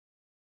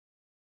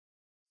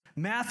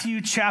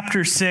Matthew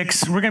chapter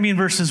 6, we're going to be in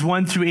verses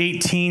 1 through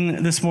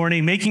 18 this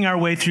morning, making our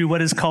way through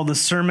what is called the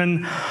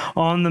Sermon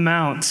on the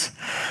Mount.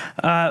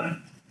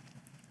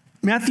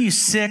 Matthew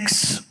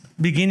 6,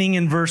 beginning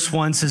in verse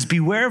 1, says,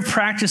 "Beware of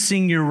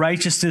practicing your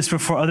righteousness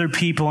before other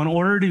people in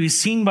order to be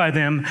seen by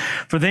them,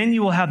 for then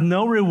you will have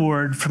no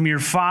reward from your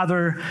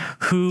Father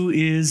who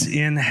is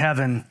in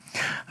heaven."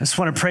 I just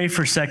want to pray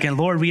for a second.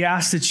 Lord, we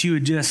ask that you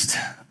would just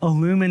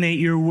illuminate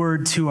your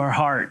word to our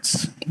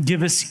hearts.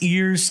 Give us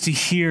ears to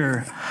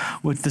hear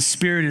what the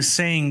Spirit is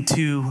saying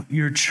to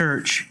your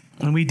church.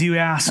 And we do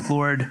ask,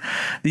 Lord,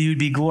 that you would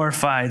be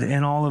glorified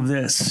in all of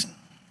this.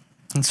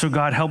 And so,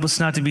 God, help us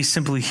not to be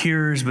simply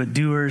hearers, but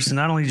doers, and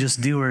not only just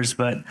doers,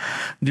 but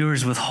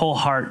doers with whole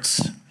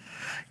hearts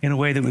in a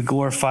way that would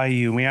glorify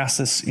you. And we ask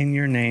this in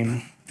your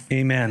name.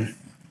 Amen.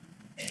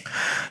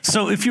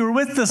 So if you were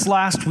with us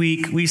last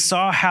week, we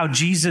saw how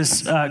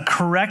Jesus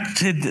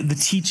corrected the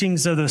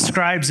teachings of the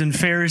scribes and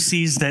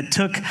Pharisees that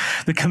took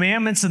the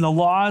commandments and the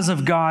laws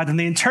of God, and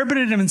they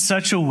interpreted them in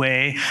such a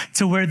way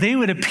to where they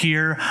would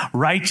appear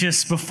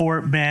righteous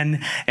before men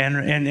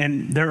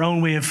and their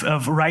own way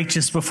of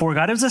righteous before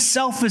God. It was a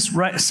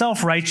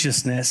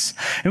self-righteousness.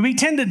 And we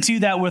tend to do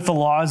that with the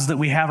laws that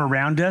we have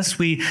around us.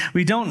 We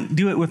don't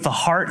do it with the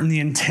heart and the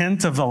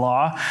intent of the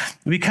law.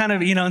 We kind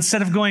of,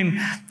 instead of going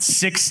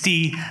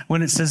 60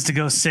 when it says to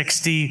go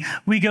 60,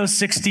 we go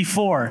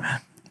 64.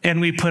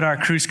 And we put our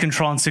cruise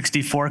control on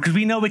 64 because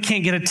we know we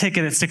can't get a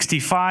ticket at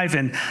 65.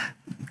 And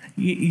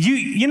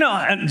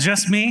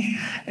just me?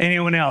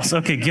 Anyone else?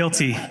 Okay,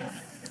 guilty.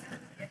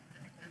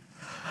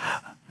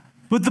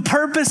 But the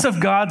purpose of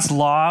God's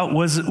law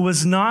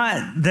was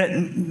not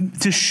that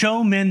to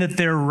show men that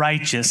they're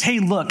righteous. Hey,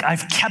 look,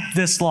 I've kept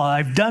this law.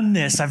 I've done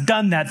this. I've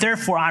done that.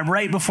 Therefore, I'm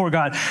right before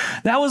God.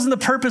 That wasn't the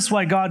purpose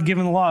why God gave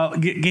the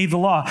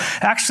law.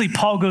 Actually,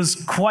 Paul goes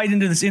quite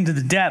into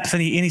the depth,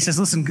 and he says,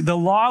 listen, the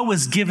law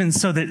was given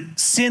so that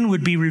sin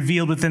would be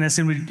revealed within us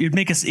and would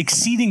make us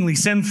exceedingly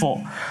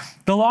sinful.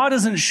 The law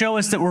doesn't show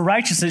us that we're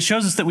righteous. It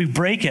shows us that we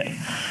break it.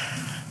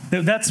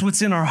 That's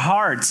what's in our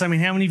hearts. I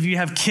mean, how many of you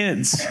have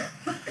kids?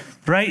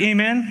 Right?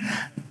 Amen?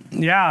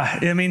 Yeah.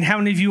 I mean, how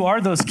many of you are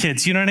those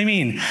kids? You know what I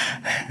mean?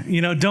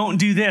 Don't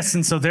do this.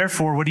 And so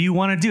therefore, what do you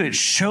want to do? It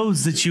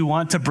shows that you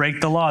want to break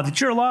the law,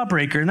 that you're a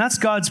lawbreaker. And that's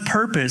God's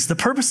purpose. The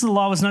purpose of the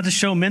law was not to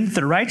show men that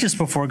they're righteous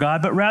before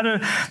God, but rather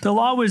the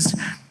law was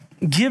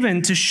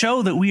given to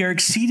show that we are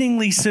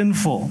exceedingly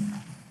sinful.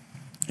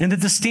 And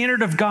that the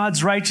standard of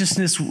God's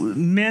righteousness,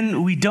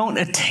 men, we don't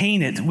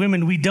attain it.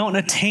 Women, we don't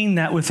attain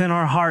that within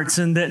our hearts.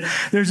 And that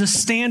there's a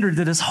standard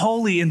that is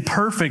holy and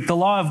perfect, the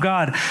law of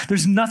God.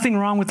 There's nothing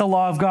wrong with the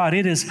law of God.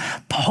 It is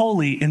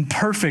holy and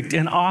perfect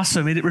and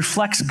awesome. It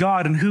reflects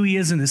God and who he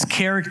is and his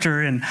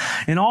character and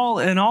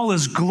all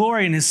his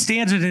glory and his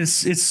standard.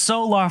 It's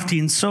so lofty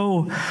and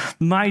so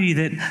mighty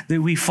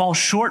that we fall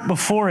short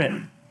before it.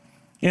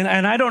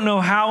 And I don't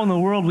know how in the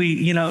world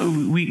we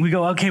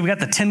go, okay, we got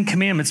the 10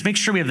 Commandments. Make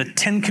sure we have the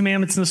 10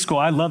 Commandments in the school.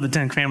 I love the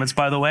 10 Commandments,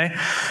 by the way.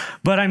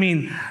 But I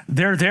mean,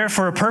 they're there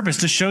for a purpose,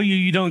 to show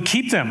you don't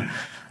keep them,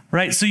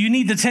 right? So you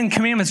need the 10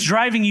 Commandments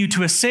driving you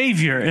to a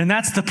Savior. And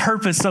that's the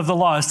purpose of the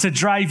law, is to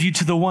drive you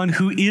to the one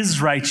who is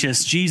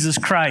righteous, Jesus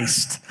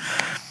Christ.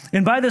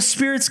 And by the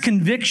Spirit's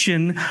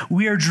conviction,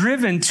 we are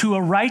driven to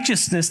a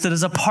righteousness that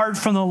is apart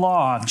from the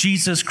law of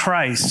Jesus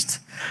Christ.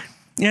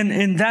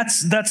 And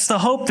that's the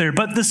hope there.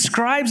 But the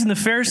scribes and the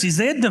Pharisees,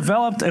 they had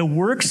developed a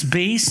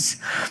works-based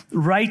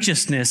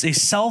righteousness, a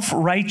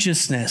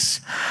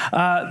self-righteousness.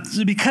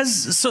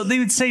 So they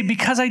would say,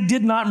 because I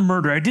did not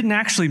murder, I didn't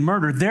actually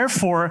murder,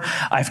 therefore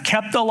I've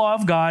kept the law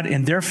of God,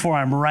 and therefore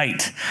I'm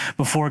right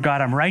before God.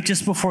 I'm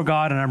righteous before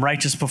God, and I'm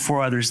righteous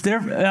before others.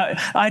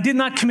 I did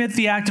not commit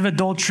the act of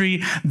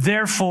adultery,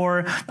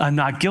 therefore I'm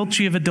not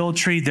guilty of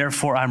adultery,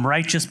 therefore I'm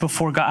righteous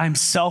before God.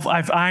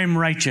 I'm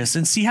righteous.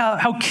 And see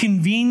how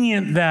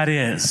convenient that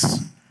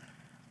is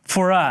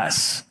for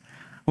us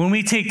when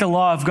we take the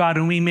law of God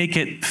and we make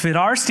it fit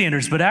our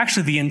standards. But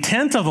actually the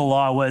intent of the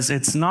law was,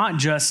 it's not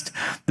just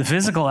the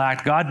physical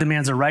act. God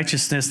demands a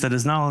righteousness that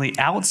is not only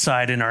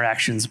outside in our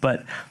actions,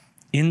 but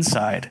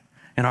inside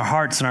in our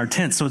hearts and our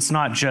intents. So it's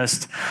not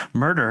just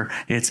murder,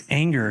 it's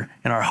anger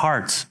in our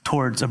hearts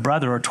towards a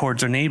brother or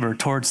towards a neighbor,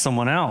 towards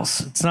someone else.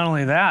 It's not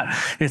only that,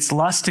 it's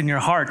lust in your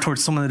heart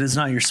towards someone that is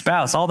not your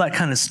spouse, all that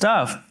kind of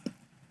stuff.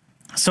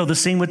 So the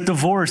same with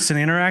divorce and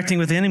interacting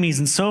with enemies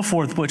and so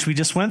forth, which we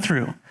just went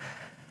through.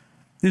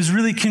 It was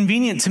really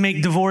convenient to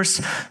make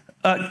divorce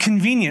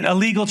convenient, a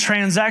legal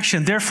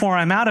transaction. Therefore,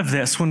 I'm out of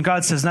this. When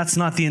God says that's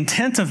not the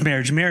intent of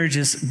marriage. Marriage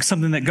is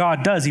something that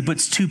God does. He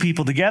puts two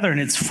people together and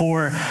it's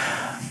forever.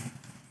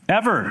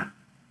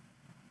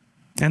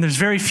 And there's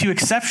very few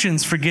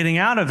exceptions for getting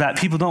out of that.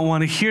 People don't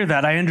want to hear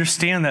that. I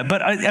understand that.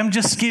 But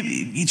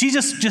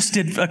Jesus just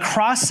did a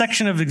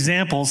cross-section of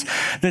examples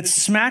that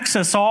smacks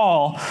us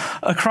all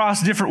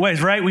across different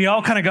ways, right? We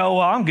all kind of go,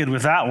 well, I'm good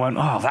with that one.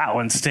 Oh, that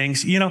one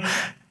stinks.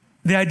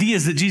 The idea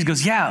is that Jesus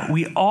goes, yeah,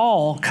 we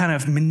all kind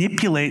of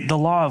manipulate the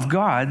law of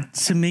God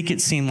to make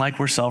it seem like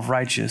we're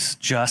self-righteous,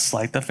 just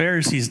like the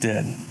Pharisees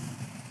did.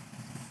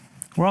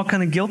 We're all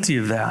kind of guilty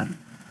of that.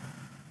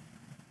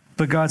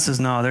 But God says,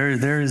 no,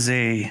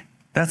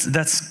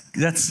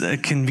 that's a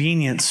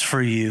convenience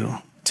for you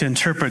to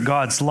interpret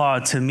God's law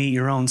to meet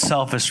your own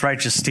selfish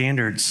righteous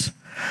standards,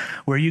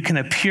 where you can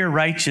appear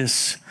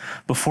righteous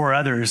before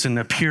others and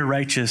appear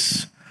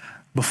righteous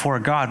before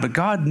God. But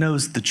God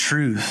knows the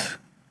truth.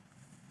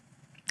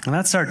 And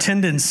that's our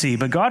tendency.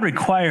 But God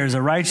requires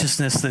a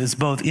righteousness that is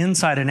both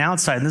inside and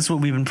outside. And this is what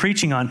we've been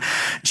preaching on.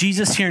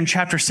 Jesus here in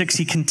chapter 6,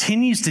 he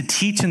continues to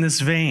teach in this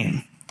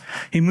vein.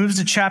 He moves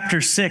to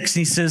chapter 6, and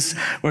he says,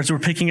 or as we're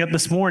picking up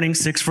this morning,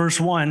 6 verse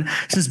 1,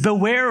 says,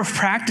 beware of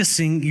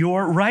practicing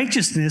your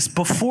righteousness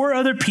before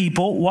other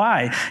people.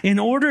 Why? In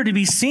order to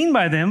be seen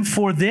by them,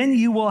 for then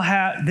you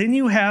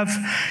have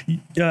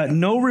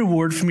no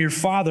reward from your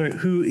Father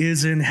who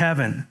is in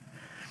heaven.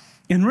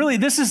 And really,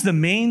 this is the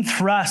main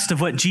thrust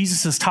of what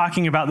Jesus is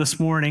talking about this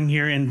morning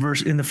here in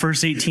the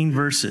first 18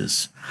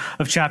 verses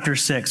of chapter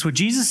 6. What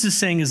Jesus is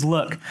saying is,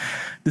 look,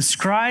 the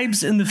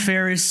scribes and the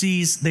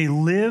Pharisees, they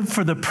live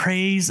for the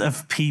praise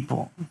of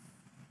people.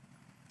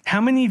 How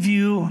many of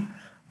you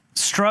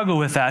struggle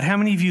with that? How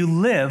many of you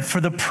live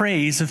for the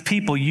praise of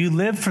people? You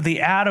live for the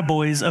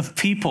attaboys of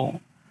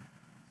people.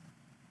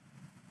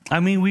 I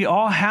mean, we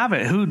all have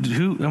it.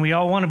 And we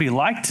all want to be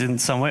liked in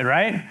some way,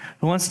 right?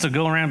 Who wants to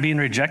go around being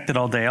rejected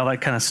all day, all that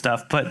kind of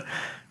stuff. But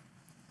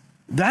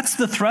that's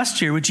the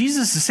thrust here. What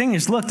Jesus is saying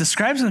is, look, the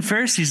scribes and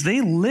Pharisees,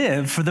 they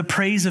live for the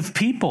praise of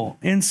people.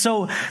 And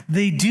so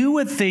they do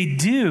what they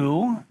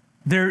do,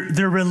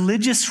 their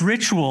religious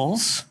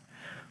rituals,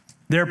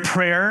 their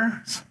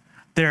prayers,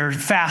 their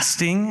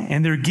fasting,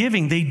 and their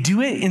giving. They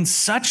do it in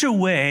such a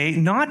way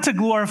not to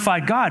glorify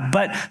God,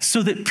 but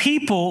so that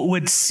people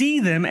would see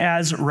them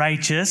as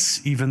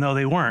righteous, even though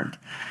they weren't.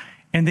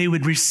 And they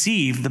would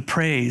receive the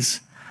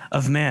praise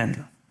of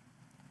men.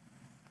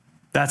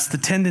 That's the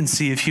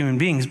tendency of human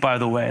beings, by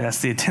the way.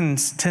 That's the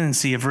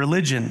tendency of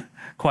religion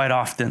quite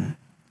often.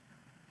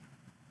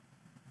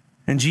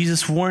 And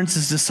Jesus warns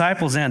his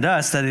disciples and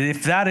us that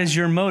if that is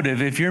your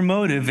motive, if your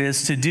motive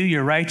is to do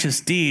your righteous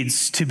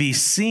deeds to be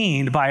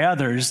seen by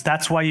others,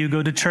 that's why you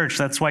go to church,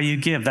 that's why you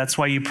give, that's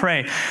why you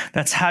pray,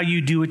 that's how you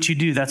do what you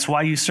do, that's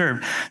why you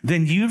serve,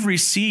 then you've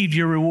received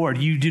your reward.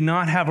 You do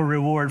not have a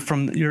reward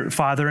from your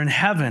Father in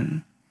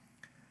heaven.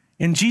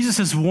 And Jesus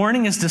is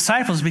warning his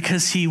disciples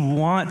because he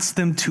wants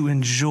them to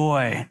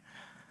enjoy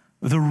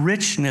the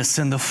richness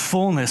and the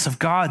fullness of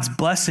God's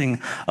blessing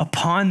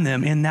upon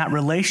them in that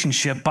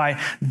relationship by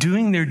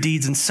doing their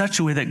deeds in such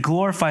a way that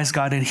glorifies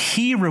God, and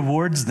he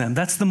rewards them.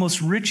 That's the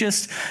most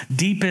richest,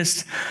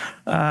 deepest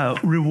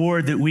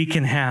reward that we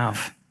can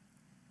have.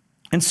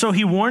 And so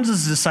he warns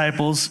his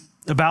disciples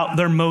about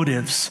their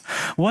motives.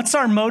 What's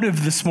our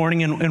motive this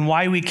morning and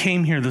why we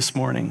came here this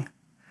morning?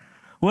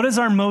 What is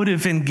our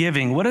motive in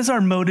giving? What is our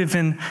motive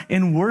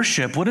in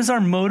worship? What is our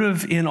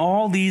motive in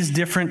all these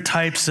different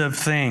types of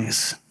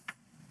things?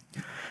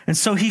 And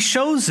so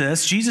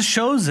Jesus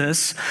shows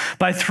us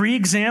by 3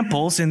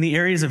 examples in the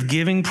areas of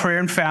giving, prayer,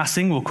 and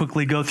fasting. We'll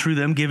quickly go through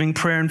them, giving,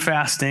 prayer, and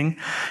fasting.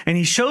 And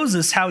he shows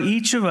us how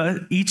each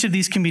of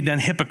these can be done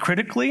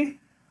hypocritically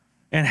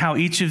and how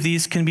each of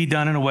these can be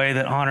done in a way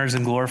that honors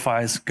and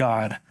glorifies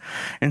God.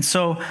 And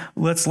so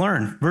let's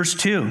learn. Verse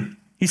 2,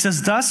 he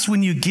says, thus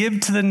when you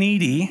give to the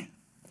needy,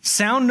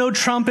 sound no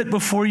trumpet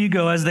before you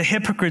go, as the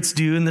hypocrites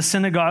do in the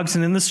synagogues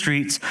and in the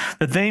streets,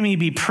 that they may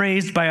be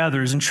praised by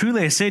others. And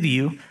truly I say to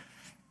you,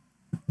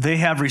 they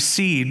have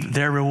received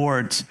their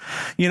rewards.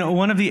 You know,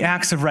 one of the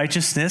acts of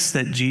righteousness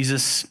that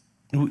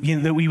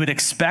that we would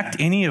expect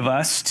any of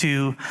us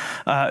to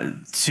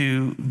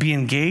be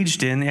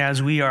engaged in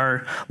as we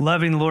are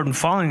loving the Lord and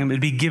following him, would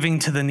be giving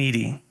to the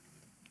needy.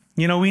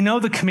 You know, we know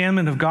the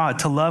commandment of God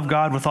to love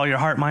God with all your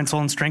heart, mind,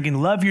 soul, and strength,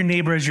 and love your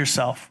neighbor as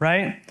yourself,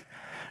 right?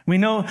 We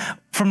know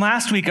from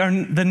last week,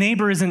 the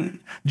neighbor isn't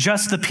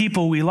just the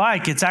people we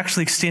like, it's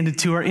actually extended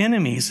to our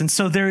enemies. And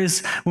so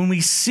when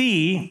we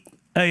see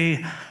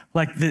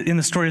in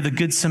the story of the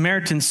Good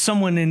Samaritan,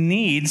 someone in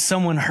need,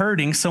 someone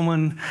hurting,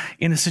 someone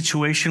in a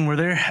situation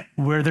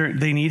where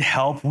they need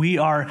help, we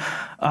are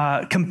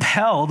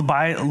compelled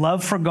by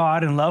love for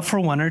God and love for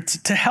one another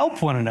to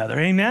help one another.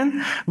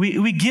 Amen?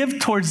 We give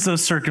towards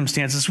those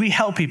circumstances. We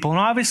help people. And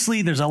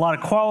obviously, there's a lot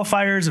of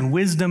qualifiers and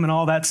wisdom and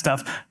all that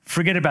stuff.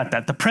 Forget about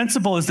that. The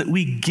principle is that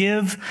we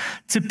give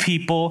to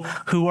people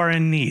who are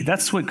in need.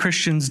 That's what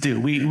Christians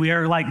do. We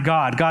are like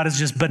God. God is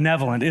just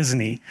benevolent, isn't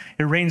he?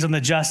 It rains on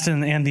the just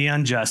and the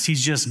unjust.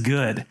 He's just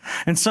good.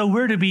 And so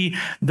we're to be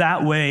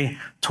that way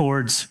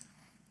towards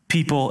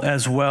people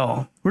as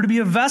well. We're to be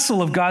a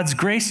vessel of God's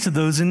grace to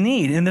those in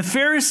need. And the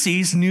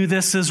Pharisees knew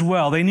this as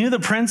well. They knew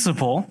the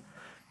principle,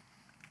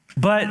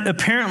 but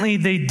apparently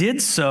they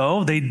did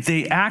so.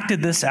 They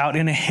acted this out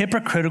in a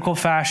hypocritical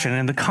fashion.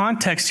 And the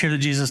context here that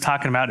Jesus is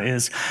talking about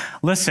is,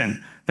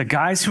 listen, the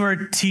guys who are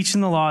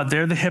teaching the law,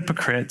 they're the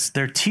hypocrites.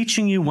 They're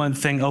teaching you one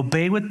thing,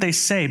 obey what they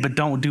say, but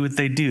don't do what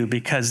they do,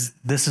 because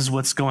this is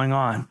what's going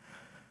on.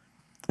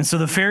 And so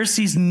the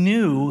Pharisees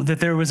knew that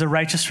there was a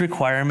righteous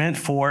requirement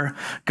for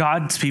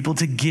God's people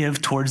to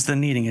give towards the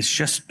needing. It's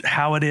just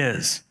how it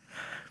is.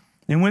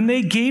 And when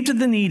they gave to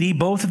the needy,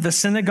 both at the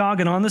synagogue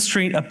and on the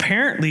street,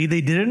 apparently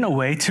they did it in a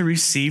way to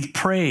receive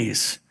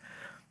praise.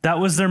 That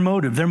was their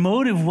motive. Their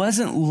motive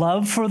wasn't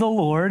love for the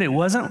Lord. It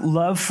wasn't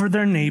love for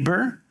their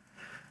neighbor.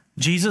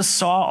 Jesus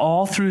saw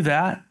all through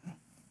that.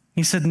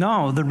 He said,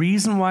 no, the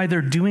reason why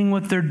they're doing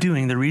what they're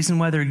doing, the reason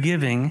why they're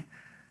giving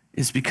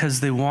is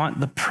because they want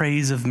the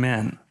praise of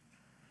men.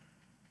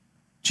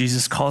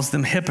 Jesus calls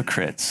them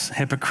hypocrites.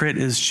 Hypocrite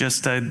is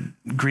just a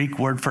Greek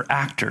word for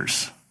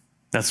actors.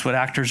 That's what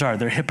actors are.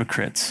 They're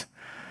hypocrites.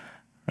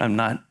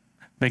 They're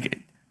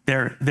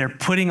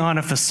putting on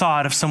a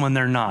facade of someone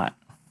they're not.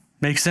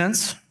 Make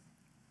sense?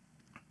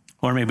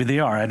 Or maybe they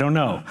are. I don't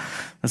know.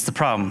 That's the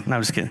problem. No, I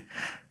was kidding.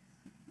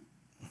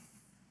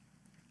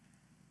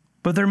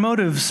 But their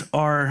motives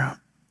are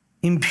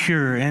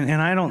impure.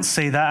 And I don't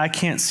say that. I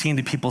can't see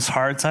into people's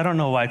hearts. I don't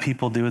know why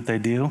people do what they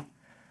do.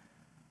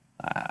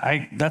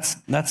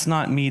 That's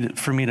not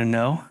for me to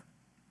know.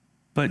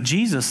 But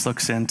Jesus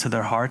looks into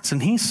their hearts,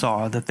 and he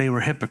saw that they were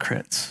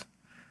hypocrites.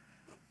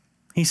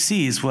 He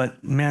sees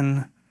what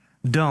men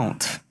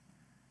don't.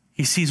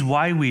 He sees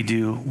why we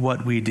do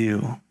what we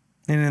do.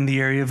 And in the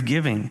area of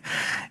giving,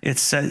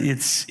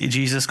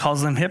 Jesus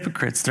calls them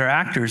hypocrites. They're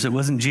actors. It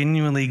wasn't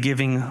genuinely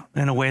giving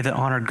in a way that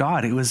honored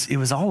God. It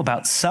was all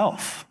about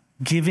self,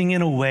 giving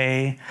in a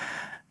way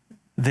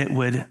that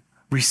would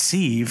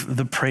receive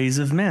the praise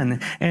of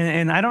men.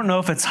 And I don't know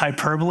if it's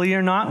hyperbole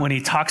or not when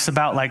he talks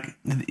about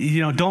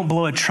don't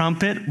blow a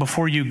trumpet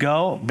before you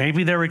go.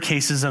 Maybe there were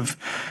cases of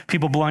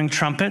people blowing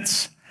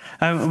trumpets.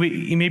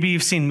 Maybe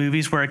you've seen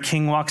movies where a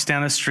king walks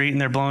down a street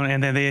and they're blowing,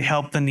 and then they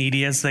help the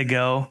needy as they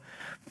go,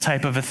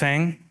 type of a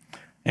thing.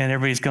 And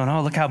everybody's going,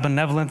 oh, look how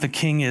benevolent the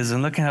king is,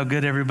 and look at how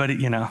good everybody,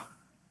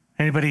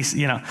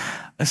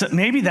 So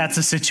maybe that's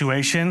a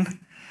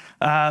situation.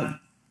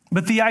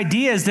 But the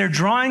idea is they're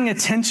drawing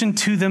attention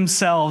to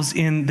themselves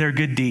in their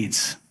good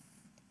deeds.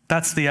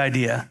 That's the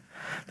idea.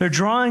 They're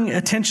drawing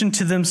attention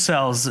to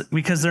themselves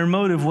because their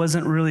motive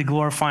wasn't really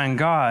glorifying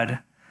God.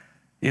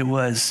 It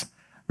was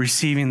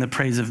receiving the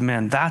praise of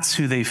men. That's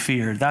who they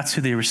feared. That's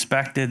who they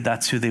respected.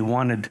 That's who they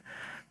wanted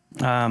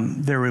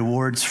their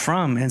rewards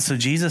from. And so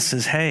Jesus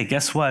says, hey,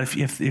 guess what?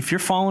 If you're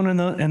following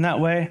in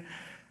that way,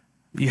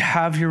 you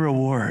have your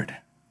reward.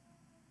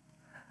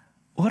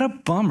 What a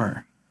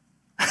bummer.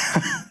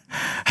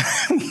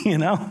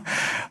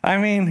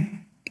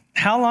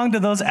 How long do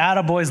those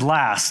attaboys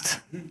last?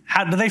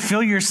 How do they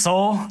fill your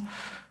soul?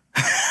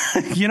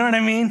 You know what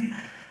I mean?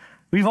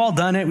 We've all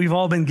done it. We've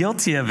all been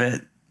guilty of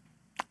it.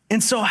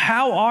 And so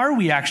how are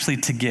we actually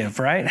to give,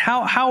 right?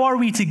 How are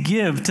we to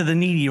give to the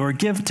needy or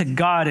give to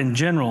God in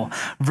general?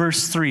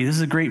 Verse 3, this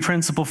is a great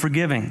principle for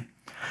giving.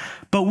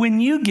 But when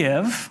you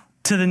give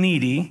to the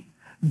needy,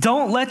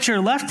 don't let your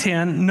left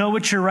hand know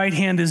what your right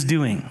hand is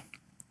doing,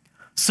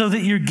 so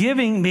that your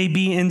giving may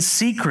be in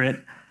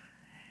secret,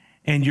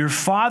 and your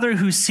Father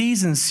who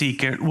sees in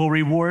secret will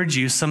reward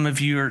you. Some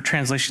of your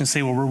translations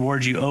say will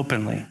reward you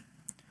openly.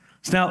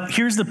 So now,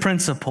 here's the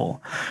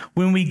principle.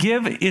 When we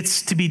give,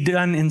 it's to be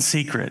done in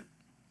secret.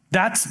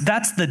 That's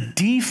the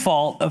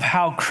default of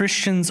how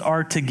Christians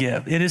are to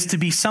give. It is to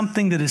be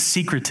something that is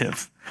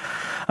secretive.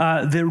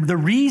 The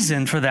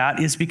reason for that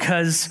is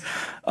because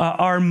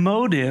our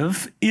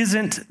motive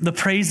isn't the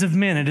praise of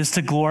men. It is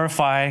to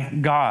glorify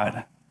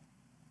God.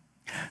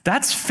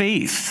 That's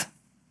faith.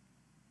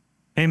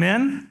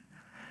 Amen?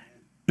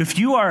 If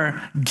you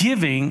are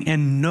giving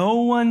and no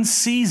one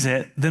sees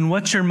it, then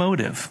what's your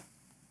motive?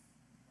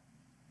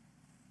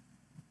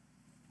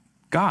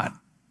 God,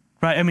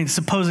 right?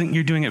 Supposing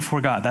you're doing it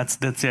for God. That's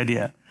the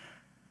idea.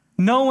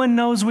 No one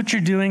knows what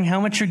you're doing,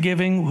 how much you're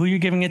giving, who you're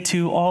giving it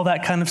to, all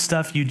that kind of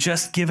stuff. You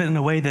just give it in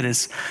a way that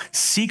is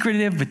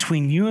secretive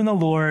between you and the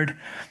Lord.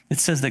 It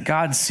says that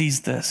God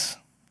sees this.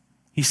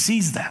 He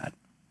sees that.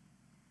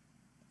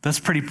 That's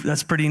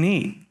pretty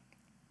neat.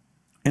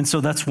 And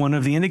so that's one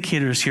of the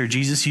indicators here.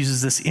 Jesus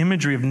uses this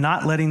imagery of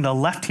not letting the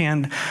left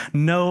hand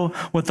know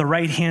what the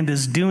right hand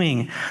is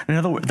doing. In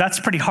other words, that's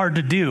pretty hard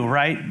to do,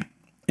 right?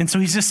 And so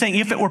he's just saying,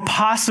 if it were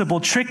possible,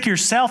 trick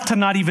yourself to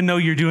not even know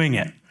you're doing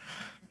it,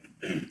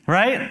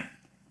 right?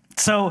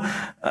 So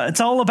it's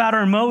all about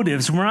our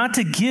motives. We're not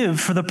to give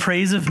for the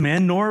praise of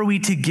men, nor are we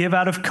to give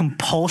out of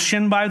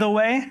compulsion, by the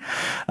way.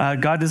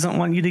 God doesn't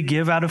want you to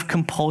give out of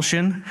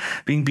compulsion,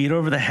 being beat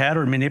over the head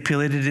or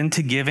manipulated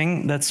into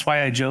giving. That's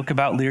why I joke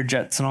about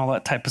Learjets and all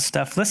that type of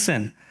stuff.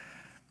 Listen,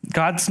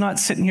 God's not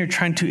sitting here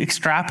trying to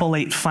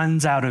extrapolate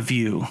funds out of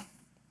you.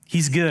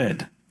 He's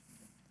good,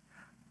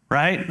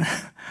 right?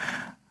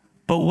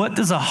 But what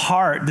does a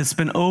heart that's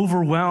been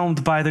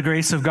overwhelmed by the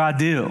grace of God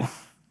do?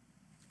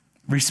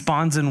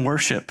 Responds in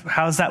worship.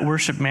 How is that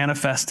worship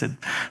manifested?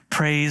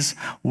 Praise,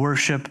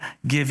 worship,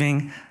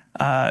 giving,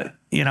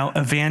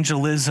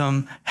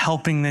 evangelism,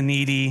 helping the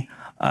needy,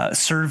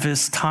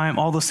 service, time,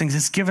 all those things.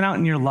 It's given out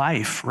in your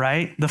life,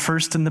 right? The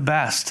first and the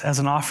best as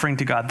an offering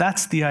to God.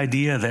 That's the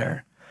idea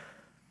there.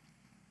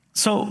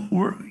 So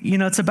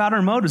it's about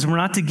our motives. We're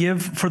not to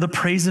give for the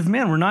praise of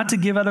men. We're not to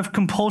give out of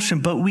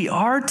compulsion, but we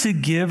are to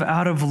give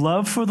out of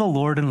love for the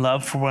Lord and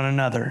love for one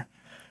another.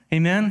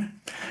 Amen?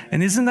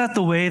 And isn't that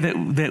the way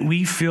that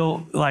we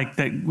feel like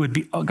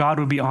God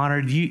would be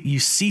honored? You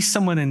see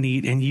someone in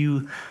need and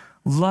you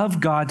love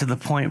God to the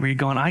point where you're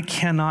going, I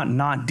cannot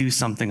not do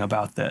something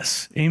about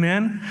this.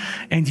 Amen?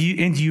 And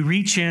you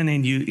reach in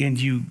and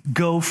you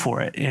go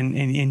for it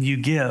and you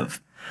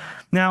give.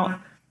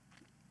 Now,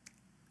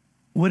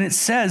 when it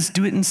says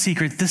do it in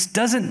secret, this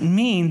doesn't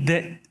mean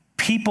that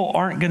people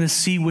aren't going to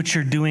see what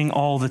you're doing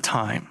all the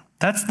time.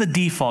 That's the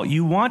default.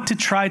 You want to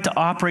try to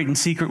operate in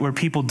secret where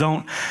people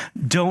don't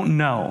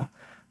know,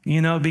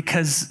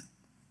 because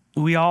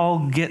we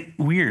all get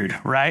weird,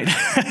 right?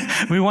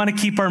 We want to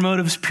keep our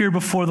motives pure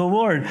before the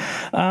Lord.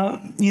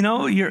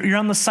 You're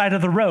on the side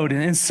of the road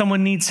and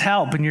someone needs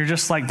help and you're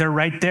just like, they're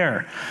right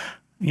there.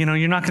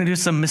 You're not going to do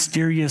some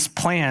mysterious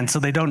plan so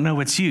they don't know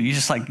it's you. You're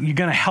just like, you're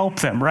going to help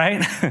them,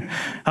 right?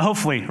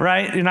 Hopefully,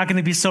 right? You're not going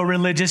to be so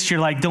religious.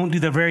 You're like, don't do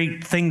the very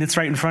thing that's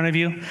right in front of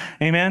you.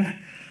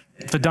 Amen?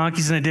 If the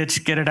donkey's in a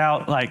ditch, get it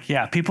out.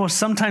 People are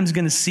sometimes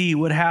going to see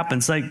what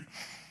happens.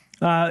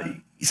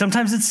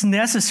 Sometimes it's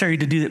necessary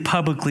to do it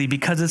publicly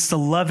because it's the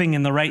loving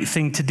and the right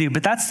thing to do.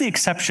 But that's the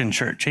exception,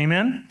 church.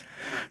 Amen?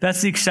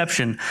 That's the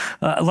exception.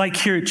 Like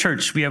here at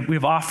church, we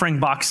have offering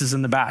boxes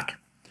in the back.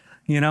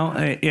 And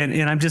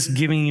I'm just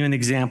giving you an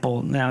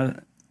example. Now,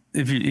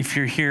 if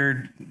you're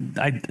here,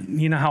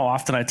 you know how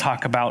often I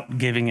talk about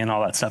giving and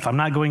all that stuff. I'm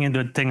not going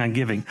into a thing on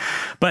giving.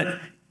 But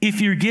if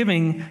you're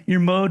giving, your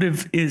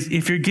motive is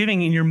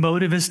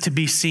to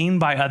be seen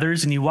by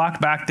others, and you walk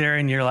back there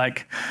and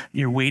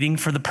you're waiting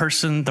for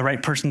the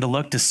right person to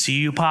look to see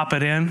you pop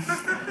it in.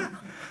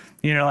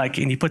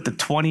 And you put the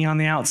 20 on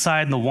the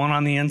outside and the 1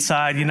 on the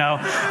inside,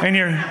 and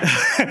you're,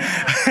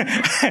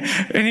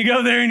 and you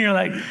go there and you're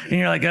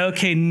like,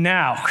 okay,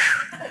 now,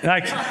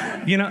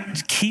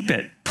 keep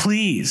it,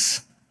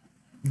 please.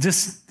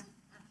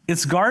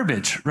 It's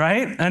garbage,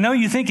 right? I know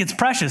you think it's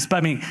precious,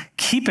 but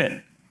keep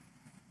it.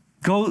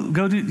 Go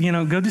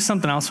do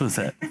something else with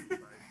it.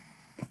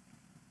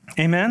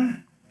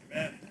 Amen?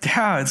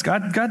 Yeah, it's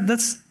God,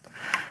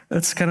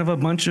 that's kind of a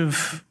bunch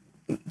of,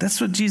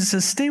 that's what Jesus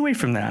says, stay away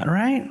from that,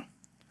 right?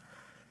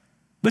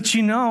 But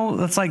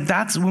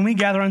that's when we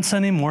gather on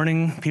Sunday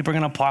morning, people are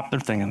going to plop their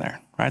thing in there,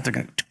 right? They're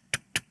going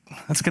to,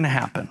 that's going to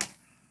happen.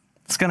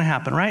 It's going to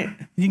happen, right?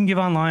 You can give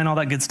online, all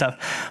that good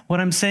stuff. What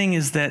I'm saying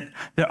is that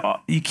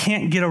you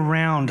can't get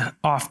around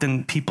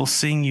often people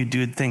seeing you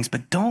do things,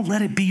 but don't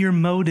let it be your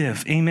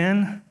motive.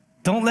 Amen?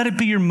 Don't let it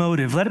be your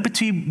motive. Let it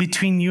be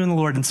between you and the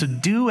Lord. And so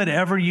do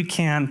whatever you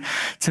can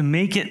to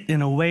make it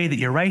in a way that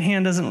your right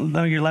hand doesn't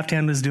know your left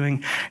hand is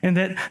doing and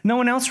that no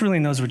one else really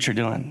knows what you're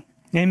doing.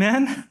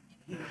 Amen?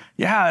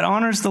 Yeah, it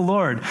honors the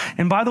Lord.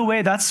 And by the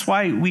way, that's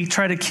why we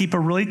try to keep a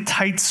really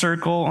tight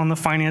circle on the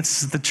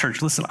finances of the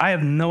church. Listen, I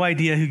have no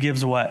idea who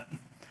gives what.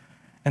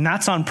 And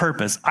that's on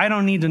purpose. I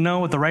don't need to know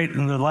what the right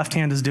and the left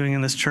hand is doing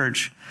in this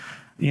church,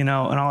 and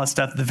all that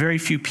stuff. The very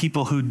few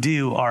people who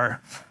do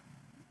are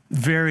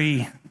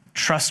very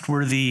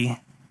trustworthy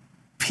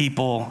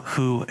people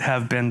who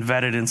have been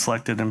vetted and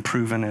selected and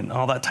proven and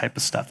all that type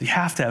of stuff. You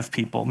have to have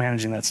people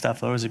managing that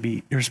stuff. Otherwise it'd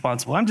be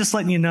irresponsible. I'm just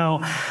letting you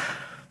know,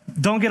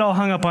 don't get all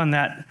hung up on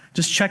that.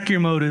 Just check your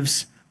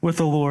motives with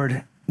the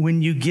Lord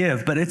when you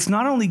give. But it's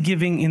not only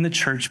giving in the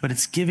church, but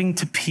it's giving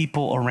to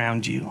people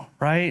around you,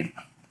 right?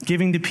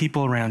 Giving to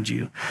people around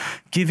you,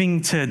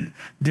 giving to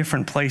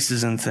different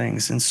places and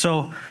things. And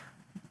so,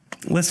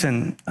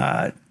 listen,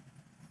 the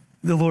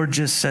Lord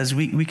just says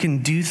we can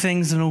do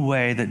things in a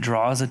way that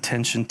draws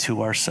attention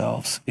to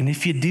ourselves. And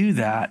if you do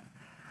that,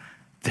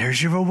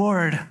 there's your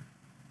reward.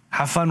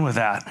 Have fun with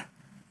that.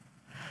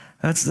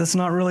 That's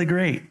not really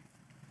great.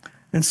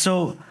 And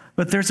so,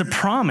 but there's a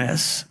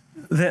promise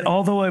that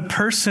although a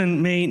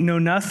person may know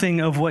nothing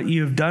of what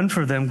you have done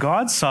for them,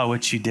 God saw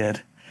what you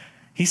did.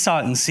 He saw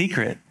it in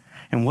secret.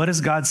 And what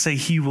does God say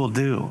he will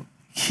do?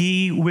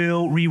 He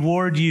will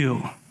reward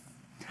you.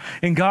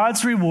 And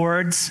God's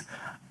rewards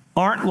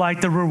aren't like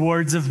the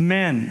rewards of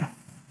men.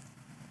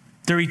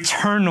 They're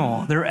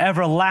eternal. They're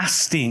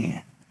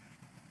everlasting.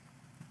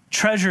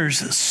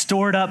 Treasures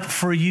stored up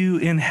for you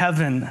in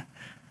heaven.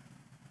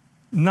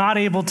 Not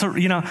able to,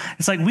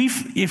 it's like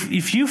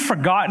if you've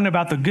forgotten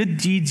about the good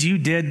deeds you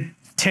did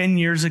 10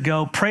 years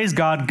ago, praise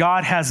God,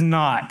 God has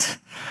not.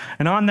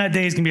 And on that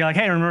day, he's going to be like,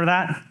 hey, remember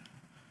that?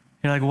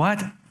 You're like,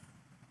 what?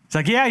 It's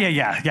like,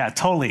 yeah,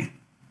 totally.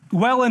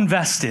 Well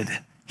invested.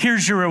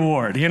 Here's your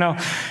reward, And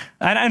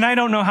I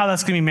don't know how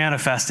that's going to be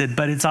manifested,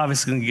 but it's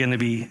obviously going to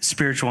be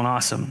spiritual and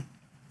awesome.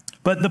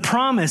 But the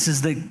promise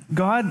is that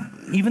God,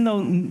 even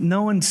though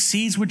no one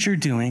sees what you're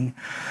doing,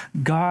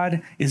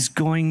 God is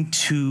going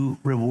to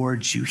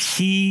reward you.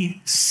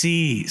 He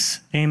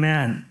sees.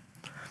 Amen.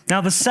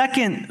 Now, the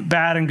second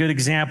bad and good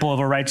example of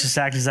a righteous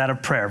act is that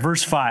of prayer.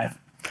 Verse 5.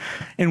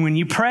 And when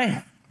you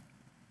pray,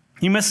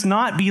 you must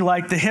not be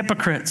like the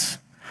hypocrites,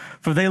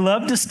 for they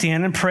love to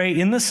stand and pray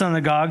in the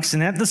synagogues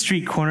and at the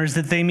street corners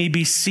that they may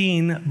be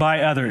seen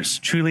by others.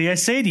 Truly, I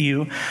say to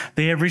you,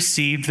 they have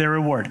received their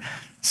reward.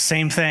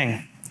 Same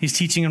thing. He's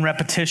teaching in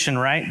repetition,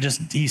 right?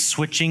 Just he's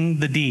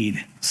switching the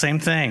deed. Same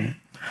thing.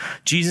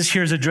 Jesus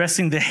here is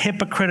addressing the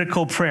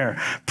hypocritical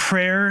prayer.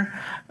 Prayers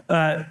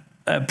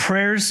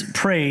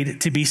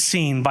prayed to be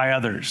seen by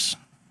others.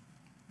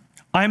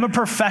 I'm a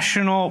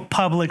professional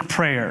public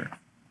prayer.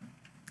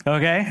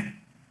 Okay?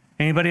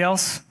 Anybody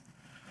else?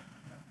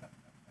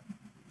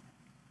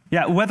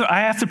 Yeah, whether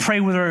I have to pray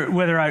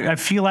whether I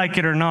feel like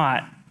it or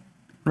not,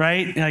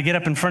 right? And I get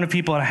up in front of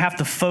people and I have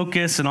to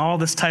focus and all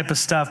this type of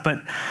stuff.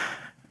 But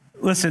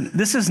listen,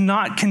 this is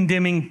not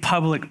condemning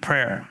public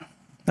prayer.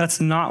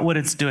 That's not what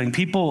it's doing.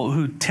 People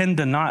who tend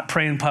to not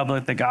pray in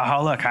public, they go,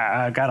 oh, look,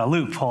 I got a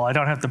loophole. I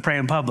don't have to pray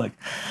in public.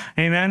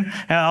 Amen?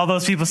 And all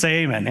those people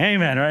say amen.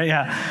 Amen, right?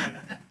 Yeah.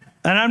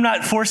 And I'm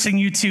not forcing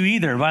you to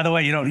either. By the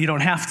way, you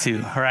don't have to,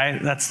 right?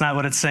 That's not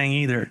what it's saying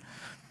either.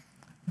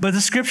 But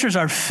the scriptures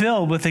are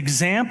filled with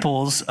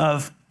examples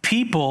of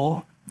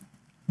people,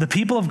 the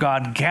people of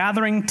God,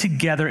 gathering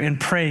together and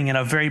praying in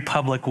a very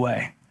public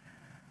way.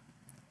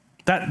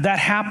 That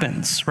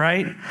happens,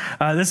 right?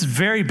 This is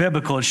very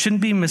biblical. It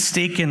shouldn't be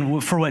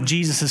mistaken for what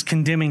Jesus is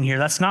condemning here.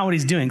 That's not what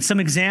he's doing. Some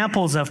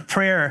examples of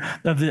prayer,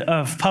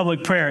 of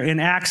public prayer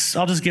in Acts,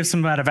 I'll just give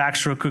some out of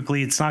Acts real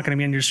quickly. It's not going to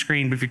be on your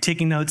screen, but if you're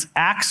taking notes,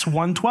 Acts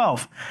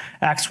 1:12.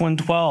 Acts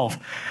 1:12.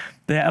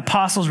 The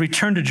apostles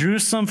returned to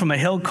Jerusalem from a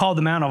hill called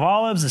the Mount of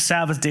Olives, a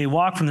Sabbath day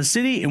walk from the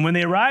city. And when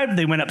they arrived,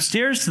 they went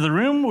upstairs to the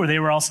room where they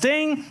were all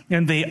staying,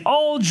 and they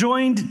all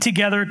joined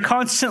together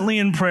constantly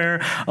in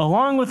prayer,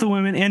 along with the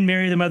women and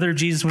Mary, the mother of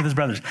Jesus, with his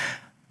brothers.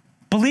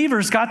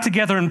 Believers got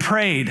together and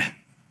prayed.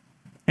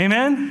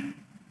 Amen?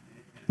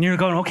 And you're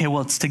going, okay,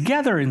 well, it's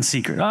together in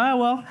secret.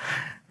 Acts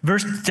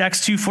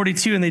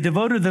 2:42, and they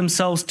devoted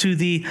themselves to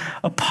the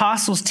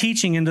apostles'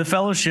 teaching and to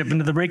fellowship and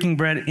to the breaking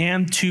bread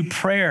and to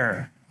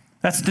prayer.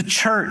 That's the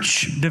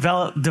church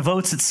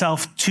devotes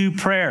itself to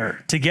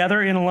prayer,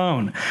 together and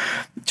alone.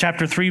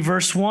 Chapter 3,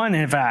 verse 1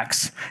 of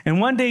Acts.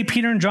 And one day,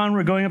 Peter and John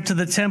were going up to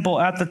the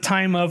temple at the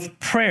time of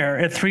prayer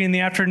at 3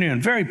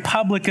 p.m. Very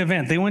public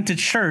event. They went to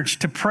church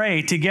to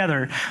pray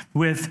together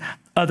with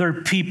other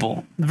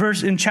people.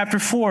 In chapter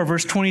 4,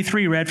 verse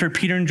 23, right after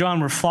Peter and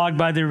John were flogged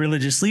by their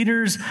religious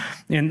leaders,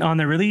 and on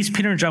their release,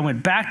 Peter and John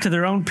went back to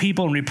their own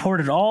people and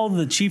reported all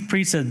the chief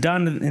priests had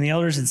done and the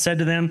elders had said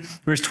to them.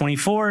 Verse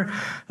 24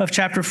 of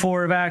chapter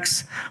 4 of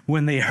Acts,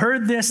 when they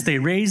heard this, they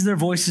raised their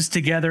voices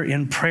together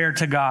in prayer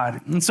to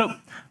God. And so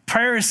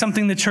prayer is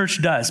something the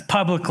church does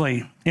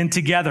publicly and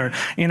together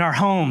in our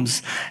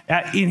homes,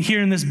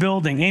 here in this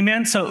building.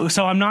 Amen? So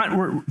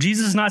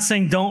Jesus is not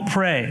saying don't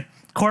pray.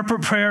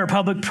 Corporate prayer or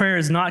public prayer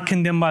is not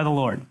condemned by the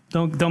Lord.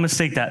 Don't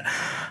mistake that.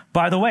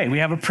 By the way, we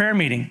have a prayer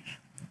meeting.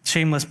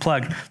 Shameless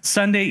plug.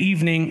 Sunday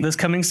evening, this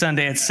coming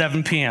Sunday at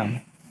 7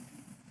 p.m.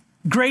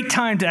 Great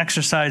time to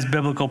exercise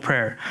biblical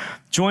prayer.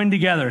 Join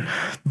together.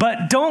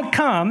 But don't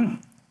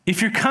come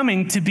if you're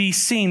coming to be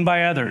seen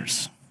by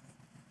others.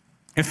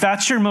 If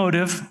that's your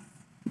motive,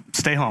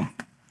 stay home.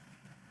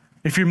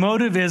 If your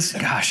motive is,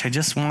 gosh, I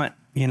just want,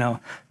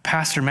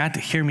 Pastor Matt to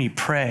hear me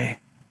pray.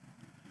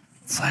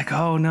 It's like,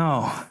 oh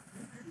no.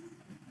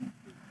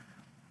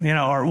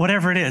 Or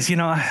whatever it is,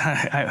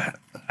 I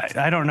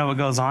don't know what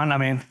goes on. I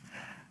mean,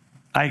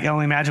 I can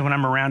only imagine when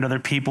I'm around other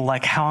people,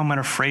 like how I'm going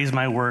to phrase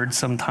my words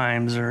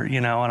sometimes, or,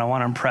 and I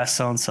want to impress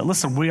so-and-so.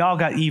 Listen, we all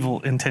got evil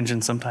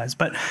intentions sometimes,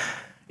 but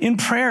in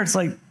prayer, it's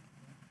like,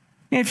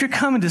 if you're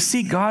coming to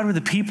seek God with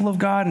the people of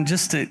God and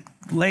just to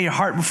lay your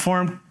heart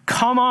before him,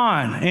 come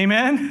on,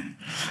 amen?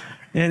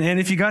 And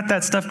if you got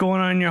that stuff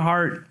going on in your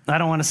heart, I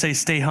don't want to say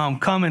stay home.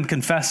 Come and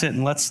confess it,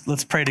 and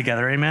let's pray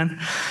together, amen?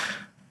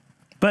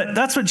 But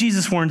that's what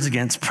Jesus warns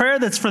against. Prayer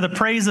that's for the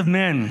praise of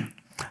men.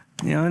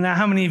 Now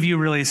how many of you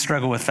really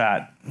struggle with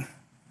that?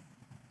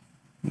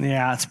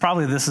 Yeah, it's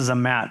probably this is a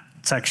Matt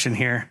section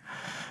here,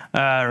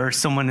 or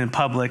someone in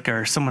public,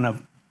 or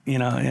someone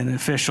an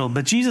official.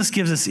 But Jesus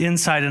gives us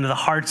insight into the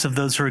hearts of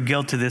those who are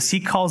guilty of this. He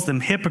calls them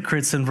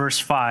hypocrites in verse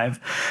 5,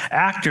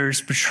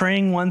 actors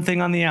portraying one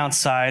thing on the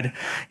outside,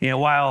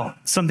 while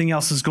something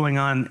else is going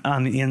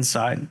on the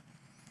inside.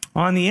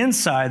 On the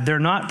inside, they're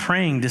not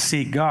praying to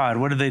seek God.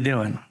 What are they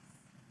doing?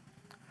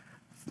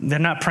 They're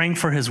not praying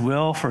for his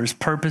will, for his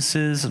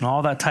purposes, and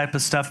all that type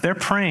of stuff. They're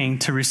praying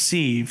to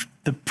receive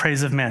the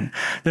praise of men.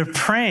 They're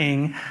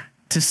praying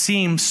to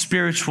seem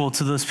spiritual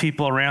to those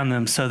people around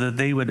them so that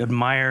they would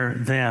admire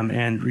them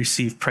and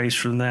receive praise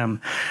from them.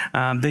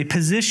 They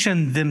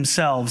position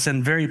themselves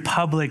in very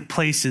public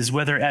places,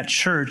 whether at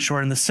church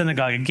or in the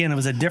synagogue. Again, it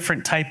was a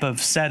different type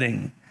of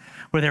setting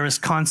where there was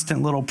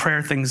constant little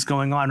prayer things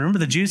going on. Remember,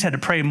 the Jews had to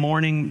pray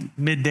morning,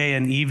 midday,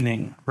 and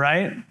evening,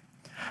 right?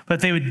 But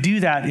they would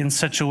do that in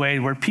such a way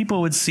where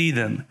people would see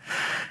them.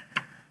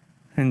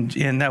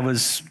 And that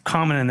was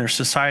common in their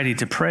society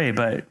to pray,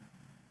 but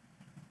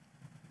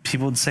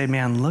people would say,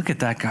 man, look at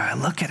that guy.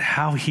 Look at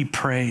how he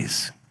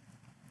prays.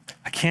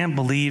 I can't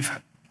believe,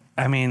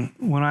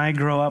 when I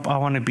grow up, I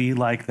want to be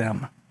like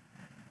them.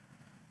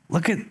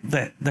 Look at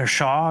their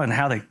shawl and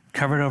how they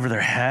cover it over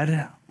their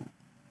head.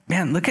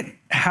 Man, look at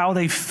how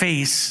they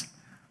face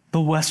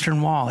the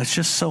Western Wall. It's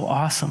just so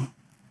awesome.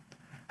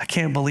 I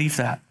can't believe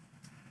that.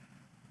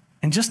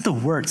 And just the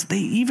words, they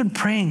even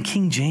pray in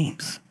King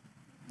James.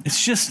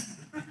 It's just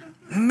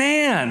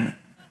Man,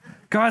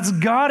 God's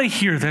got to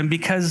hear them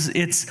because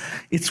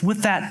it's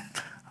with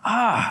that,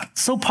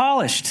 so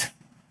polished.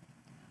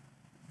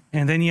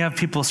 And then you have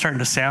people starting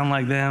to sound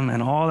like them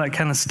and all that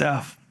kind of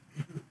stuff.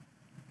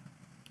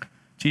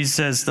 Jesus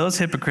says, those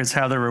hypocrites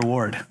have their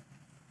reward.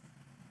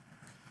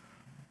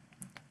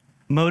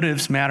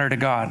 Motives matter to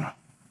God.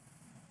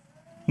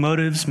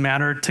 Motives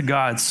matter to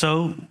God.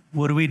 So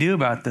what do we do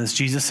about this?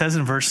 Jesus says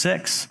in verse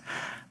 6,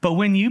 but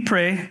when you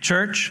pray,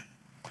 church,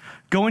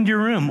 go into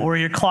your room or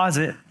your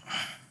closet,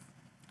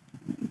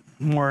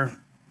 more,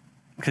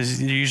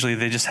 because usually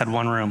they just had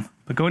one room,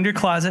 but go into your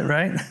closet,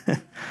 right?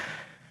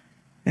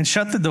 And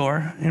shut the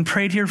door and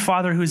pray to your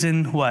Father who's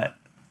in what?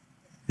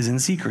 Is in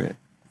secret.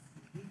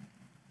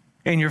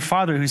 And your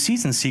Father who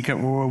sees in secret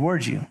will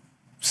reward you.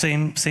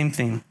 Same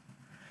theme.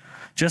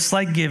 Just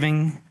like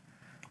giving,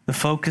 the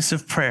focus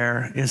of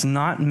prayer is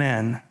not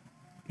men,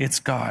 it's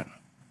God.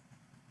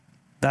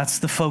 That's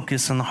the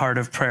focus in the heart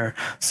of prayer.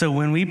 So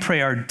when we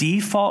pray, our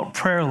default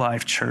prayer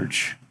life,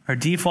 church, our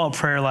default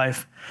prayer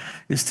life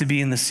is to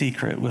be in the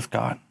secret with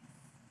God.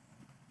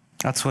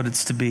 That's what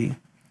it's to be.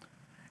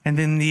 And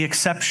then the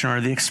exception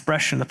or the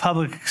expression, the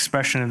public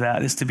expression of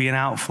that is to be an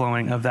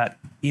outflowing of that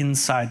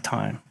inside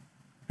time.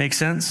 Make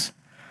sense?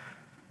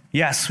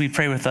 Yes, we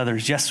pray with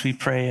others. Yes, we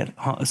pray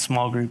at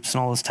small groups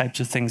and all those types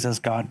of things as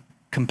God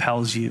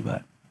compels you,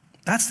 but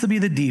that's to be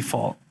the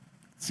default.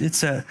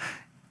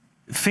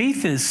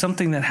 Faith is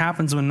something that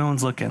happens when no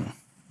one's looking.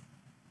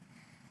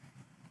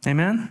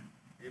 Amen?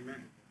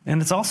 Amen.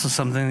 And it's also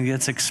something that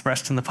gets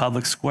expressed in the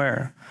public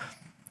square.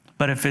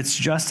 But if it's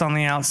just on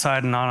the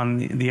outside and not on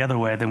the other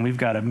way, then we've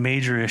got a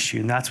major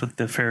issue, and that's what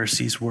the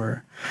Pharisees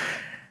were.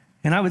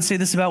 And I would say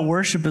this about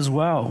worship as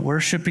well.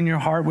 Worship in your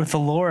heart with the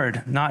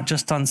Lord, not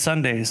just on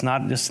Sundays,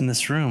 not just in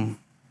this room.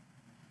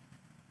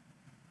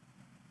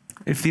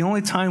 If the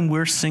only time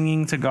we're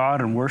singing to God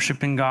and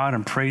worshiping God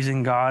and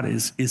praising God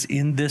is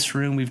in this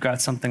room, we've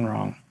got something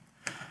wrong.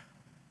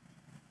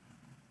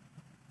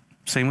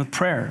 Same with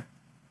prayer.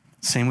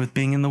 Same with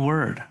being in the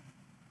Word.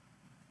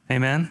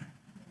 Amen?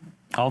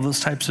 All those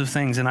types of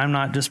things. And I'm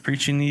not just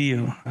preaching to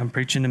you. I'm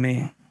preaching to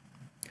me.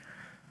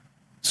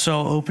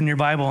 So open your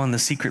Bible in the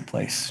secret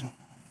place.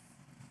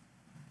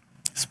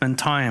 Spend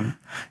time.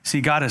 See,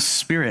 God is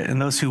spirit,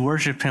 and those who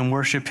worship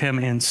him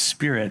in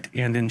spirit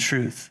and in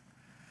truth.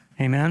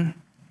 Amen?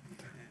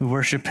 We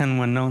worship him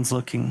when no one's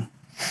looking.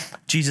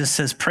 Jesus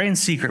says, pray in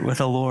secret with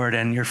the Lord,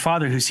 and your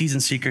Father who sees in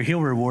secret,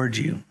 he'll reward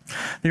you.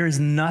 There is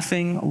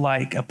nothing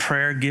like a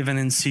prayer given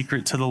in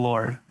secret to the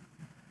Lord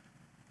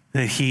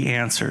that he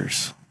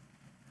answers.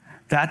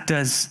 That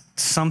does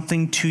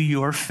something to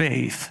your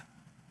faith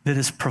that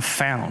is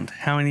profound.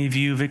 How many of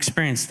you have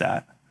experienced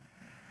that?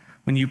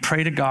 When you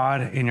pray to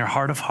God in your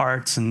heart of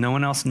hearts and no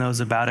one else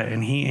knows about it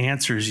and he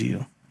answers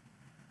you.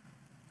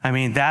 I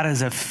mean, that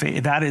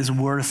is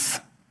worth,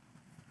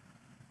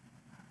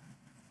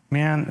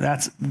 man,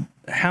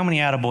 how many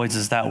attaboys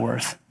is that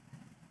worth?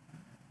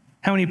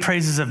 How many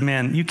praises of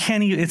men?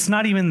 It's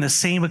not even the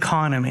same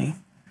economy.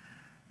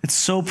 It's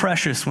so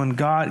precious when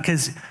God,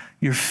 because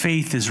your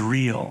faith is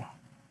real.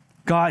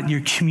 God,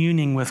 you're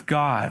communing with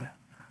God.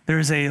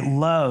 There's a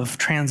love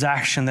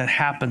transaction that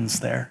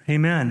happens there.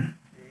 Amen.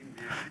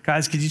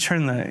 Guys, could you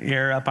turn the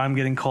air up? I'm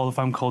getting cold. If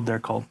I'm cold, they're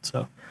cold.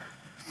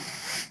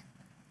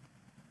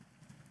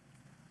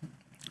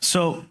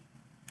 So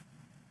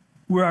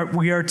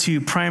we are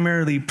to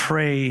primarily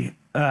pray.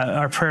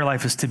 Our prayer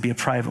life is to be a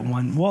private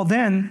one. Well,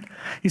 then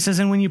he says,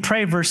 and when you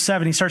pray, verse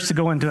 7, he starts to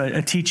go into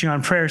a teaching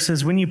on prayer. It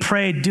says, when you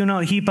pray, do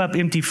not heap up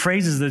empty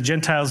phrases the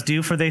Gentiles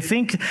do, for they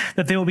think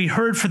that they will be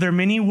heard for their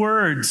many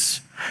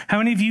words. How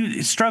many of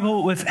you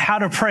struggle with how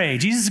to pray?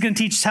 Jesus is going to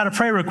teach us how to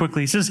pray real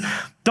quickly. He says,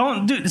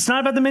 it's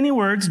not about the many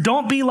words.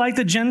 Don't be like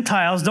the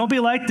Gentiles. Don't be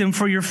like them,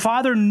 for your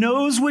Father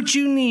knows what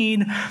you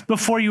need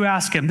before you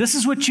ask him. This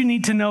is what you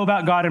need to know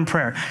about God in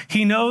prayer.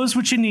 He knows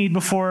what you need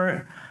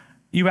before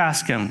you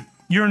ask him.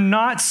 You're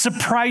not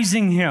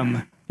surprising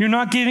him. You're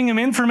not giving him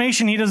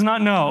information he does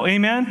not know.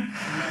 Amen?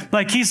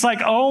 Like he's like,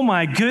 oh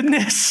my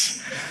goodness.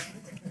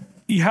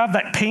 You have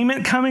that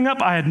payment coming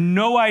up? I had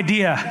no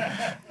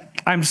idea.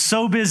 I'm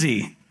so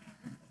busy.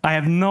 I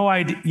have no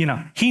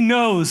idea. He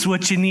knows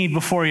what you need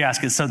before you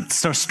ask it.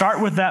 So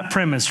start with that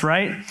premise,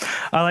 right?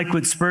 I like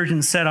what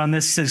Spurgeon said on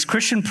this. He says,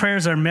 Christian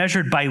prayers are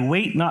measured by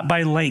weight, not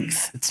by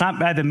length. It's not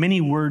by the many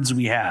words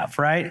we have,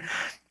 right?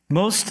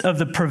 Most of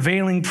the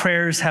prevailing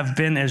prayers have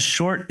been as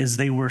short as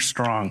they were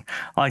strong.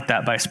 I like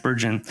that by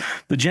Spurgeon.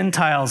 The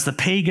Gentiles, the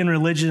pagan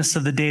religionists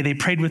of the day, they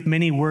prayed with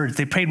many words.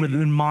 They prayed with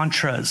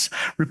mantras,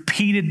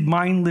 repeated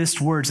mindless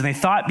words. And they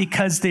thought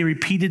because they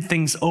repeated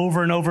things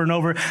over and over and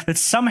over that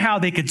somehow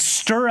they could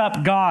stir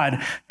up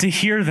God to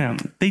hear them.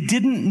 They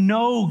didn't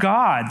know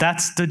God.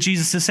 That's what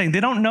Jesus is saying. They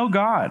don't know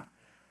God.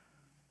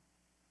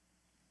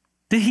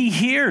 That he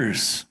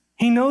hears.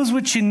 He knows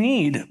what you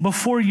need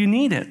before you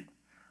need it.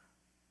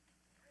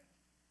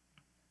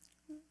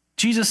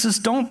 Jesus says,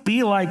 don't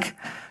be like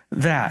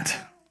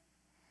that.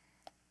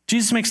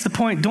 Jesus makes the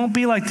point, don't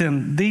be like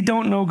them. They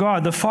don't know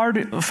God. The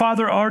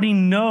Father already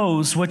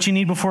knows what you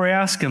need before you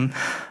ask him.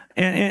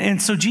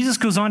 And so Jesus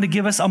goes on to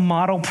give us a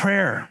model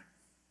prayer.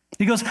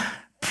 He goes,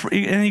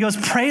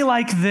 pray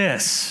like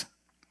this.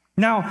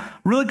 Now,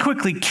 really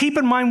quickly, keep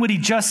in mind what he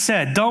just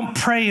said. Don't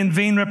pray in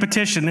vain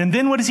repetition. And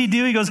then what does he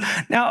do? He goes,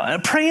 now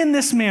pray in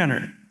this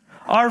manner.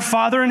 Our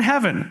Father in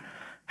heaven,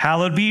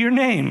 hallowed be your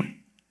name.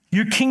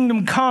 Your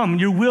kingdom come,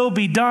 your will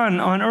be done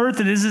on earth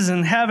as it is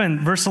in heaven.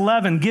 Verse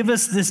 11, give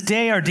us this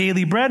day our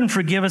daily bread and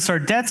forgive us our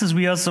debts as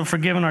we also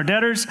forgiven our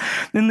debtors.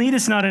 And lead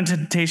us not into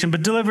temptation,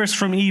 but deliver us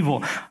from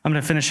evil. I'm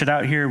going to finish it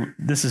out here.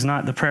 This is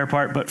not the prayer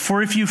part. But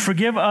for if you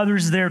forgive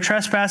others their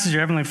trespasses, your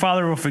heavenly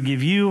Father will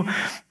forgive you.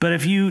 But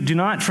if you do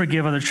not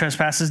forgive other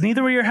trespasses,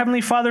 neither will your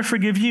heavenly Father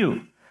forgive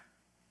you.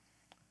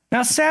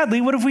 Now,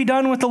 sadly, what have we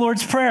done with the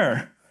Lord's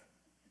Prayer?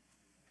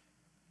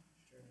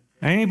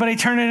 Anybody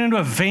turn it into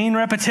a vain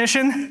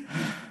repetition?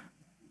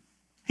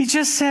 He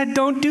just said,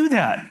 don't do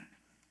that.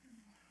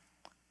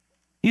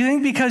 You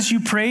think because you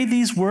pray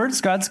these words,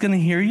 God's going to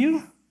hear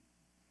you?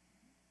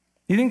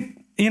 You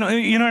think, you know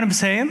what I'm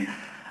saying?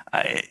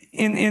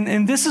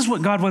 And this is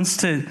what God wants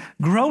to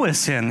grow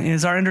us in,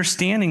 is our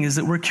understanding is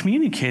that we're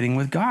communicating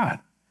with God.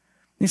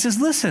 He says,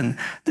 listen,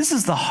 this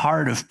is the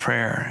heart of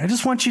prayer. I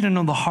just want you to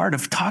know the heart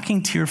of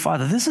talking to your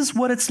Father. This is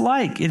what it's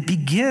like. It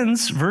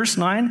begins, verse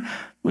 9,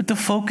 with the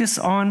focus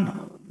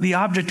on the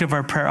object of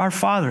our prayer, our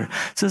Father.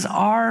 It says,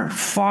 our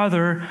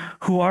Father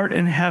who art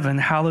in heaven,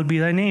 hallowed be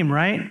thy name,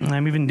 right? And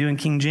I'm even doing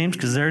King James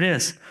because there it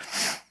is.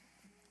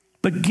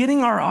 But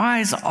getting our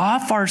eyes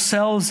off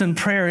ourselves in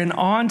prayer and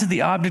on to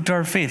the object of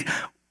our faith.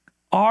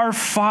 Our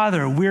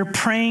Father, we're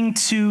praying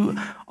to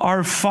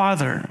our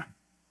Father.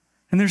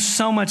 And there's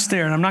so much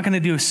there, and I'm not going to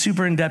do a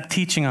super in-depth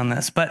teaching on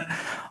this, but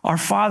our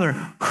Father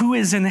who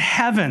is in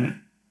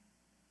heaven,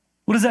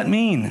 what does that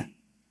mean?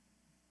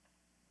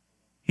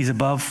 He's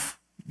above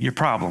your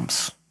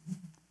problems.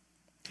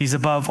 He's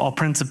above all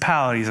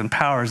principalities and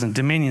powers and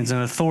dominions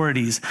and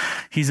authorities.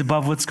 He's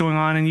above what's going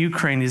on in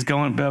Ukraine. He's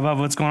above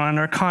what's going on in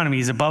our economy.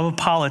 He's above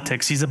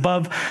politics. He's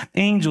above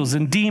angels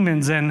and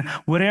demons and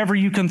whatever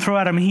you can throw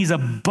at him. He's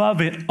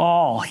above it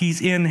all.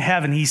 He's in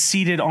heaven. He's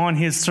seated on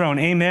his throne.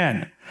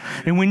 Amen.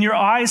 And when your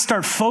eyes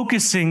start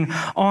focusing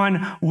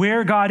on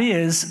where God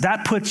is,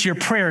 that puts your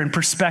prayer in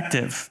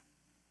perspective.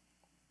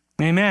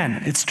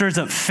 Amen. It stirs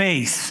up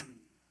faith.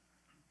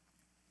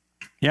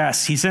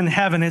 Yes, he's in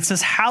heaven. It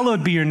says,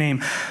 hallowed be your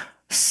name.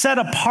 Set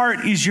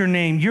apart is your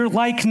name. You're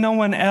like no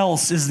one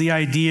else is the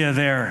idea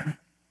there.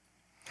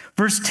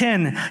 Verse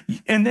 10,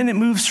 and then it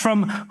moves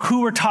from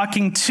who we're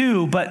talking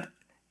to, but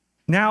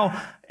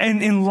now,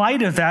 and in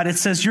light of that, it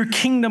says, your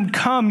kingdom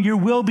come, your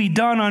will be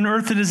done on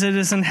earth as it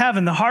is in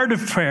heaven. The heart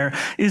of prayer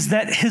is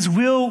that his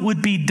will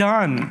would be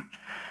done.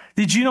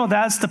 Did you know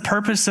that's the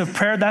purpose of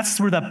prayer? That's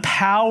where the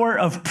power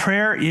of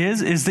prayer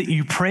is that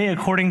you pray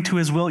according to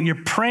his will.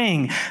 You're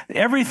praying.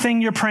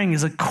 Everything you're praying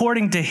is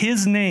according to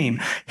his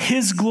name,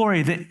 his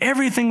glory, that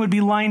everything would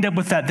be lined up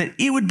with that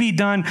it would be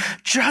done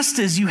just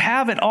as you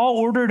have it all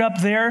ordered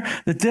up there,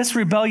 that this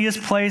rebellious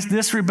place,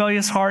 this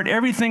rebellious heart,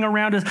 everything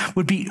around us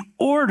would be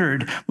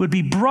ordered, would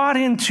be brought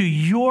into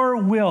your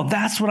will.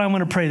 That's what I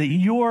want to pray, that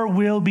your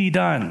will be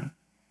done.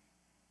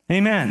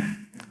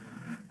 Amen.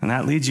 And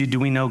that leads you, do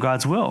we know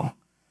God's will?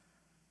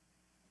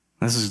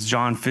 This is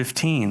John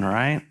 15,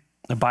 right?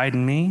 Abide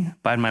in me,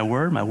 abide in my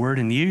word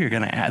in you. You're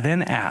going to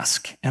then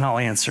ask, and I'll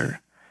answer.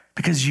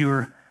 Because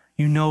you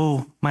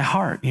know my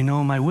heart, you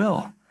know my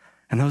will.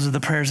 And those are the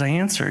prayers I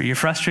answer. You're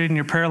frustrated in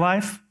your prayer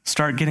life?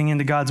 Start getting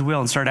into God's will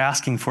and start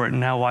asking for it,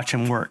 and now watch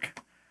him work.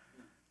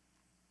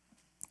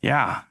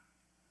 Yeah,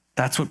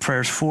 that's what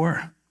prayer's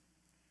for.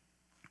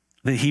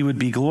 That he would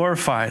be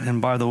glorified.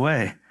 And by the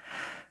way,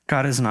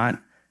 God is not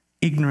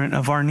ignorant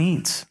of our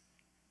needs.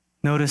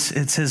 Notice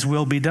it's his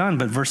will be done,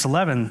 but verse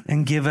 11,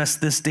 and give us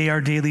this day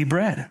our daily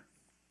bread.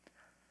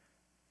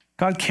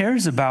 God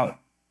cares about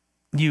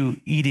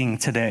you eating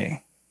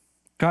today.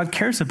 God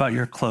cares about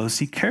your clothes.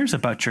 He cares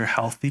about your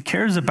health. He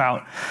cares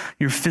about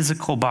your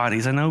physical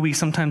bodies. I know we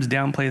sometimes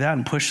downplay that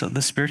and push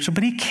the spiritual,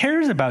 but he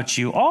cares about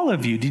you, all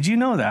of you. Did you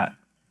know that?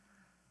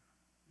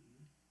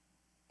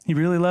 He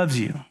really loves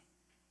you.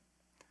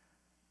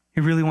 He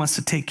really wants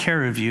to take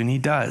care of you, and he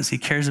does. He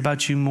cares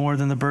about you more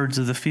than the birds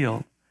of the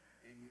field.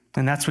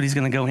 And that's what he's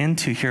going to go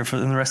into here for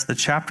the rest of the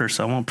chapter,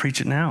 so I won't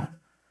preach it now.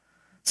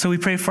 So we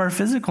pray for our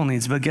physical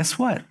needs, but guess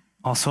what?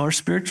 Also our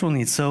spiritual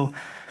needs. So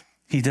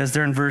he does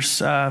there in verse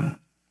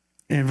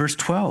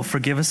 12,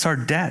 forgive us our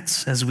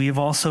debts as we have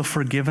also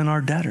forgiven our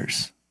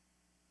debtors.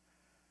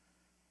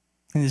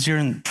 And as you're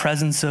in the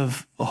presence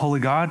of a holy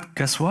God,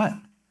 guess what?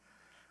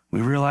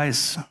 We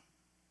realize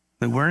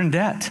that we're in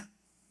debt.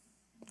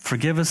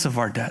 Forgive us of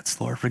our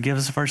debts, Lord. Forgive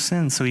us of our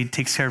sins. So he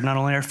takes care of not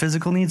only our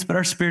physical needs, but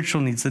our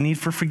spiritual needs, the need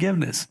for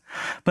forgiveness.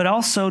 But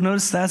also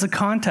notice that as a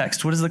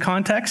context. What is the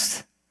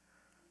context?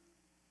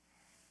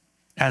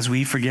 As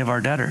we forgive our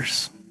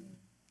debtors.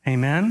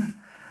 Amen?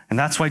 And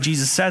that's why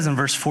Jesus says in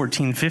verse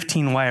 14,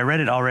 15, why I read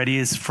it already,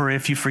 is for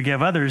if you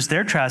forgive others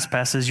their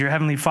trespasses, your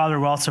heavenly Father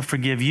will also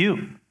forgive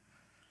you.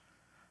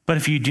 But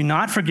if you do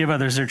not forgive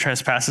others their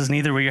trespasses,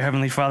 neither will your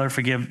heavenly Father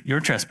forgive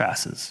your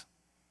trespasses.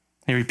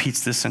 He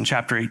repeats this in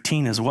chapter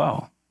 18 as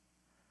well.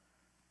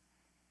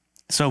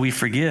 So we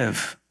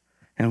forgive,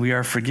 and we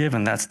are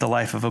forgiven. That's the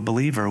life of a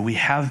believer. We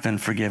have been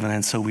forgiven,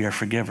 and so we are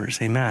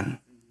forgivers. Amen.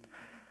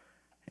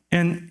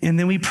 And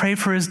then we pray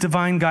for his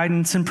divine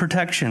guidance and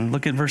protection.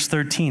 Look at verse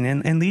 13.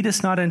 And lead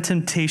us not in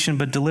temptation,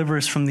 but deliver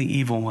us from the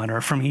evil one,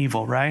 or from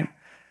evil, right?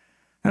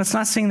 Now, it's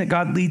not saying that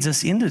God leads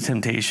us into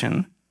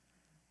temptation.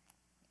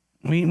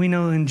 We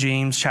know in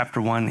James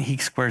chapter 1, he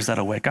squares that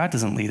away. God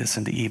doesn't lead us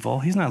into evil.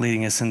 He's not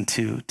leading us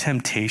into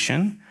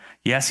temptation.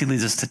 Yes, he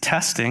leads us to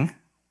testing,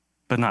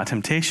 but not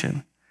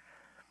temptation.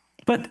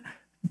 But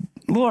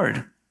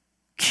Lord,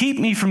 keep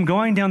me from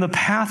going down the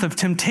path of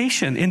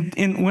temptation.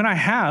 And when I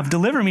have,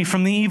 deliver me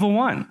from the evil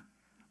one.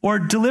 Or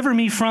deliver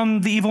me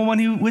from the evil one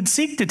who would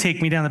seek to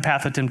take me down the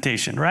path of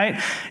temptation,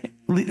 right?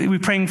 We're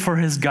praying for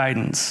his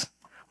guidance.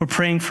 We're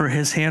praying for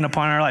his hand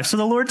upon our life. So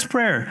the Lord's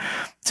Prayer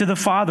to the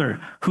Father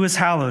who is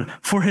hallowed,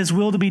 for his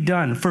will to be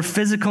done, for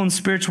physical and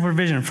spiritual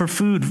provision, for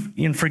food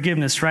and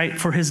forgiveness, right?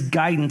 For his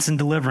guidance and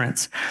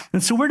deliverance.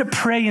 And so we're to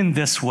pray in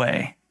this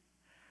way.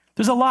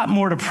 There's a lot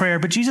more to prayer,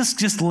 but Jesus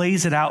just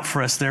lays it out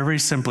for us there very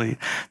simply.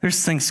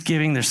 There's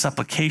thanksgiving, there's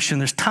supplication,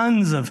 there's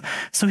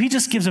so he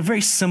just gives a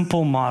very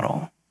simple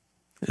model.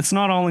 It's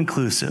not all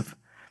inclusive.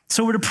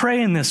 So we're to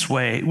pray in this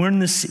way when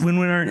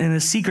we're in a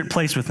secret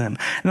place with him.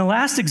 And the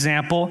last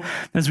example,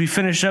 as we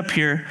finish up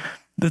here,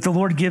 that the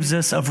Lord gives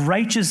us of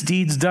righteous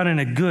deeds done in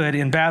a good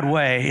and bad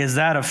way is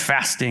that of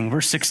fasting.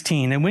 Verse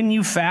 16, and when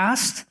you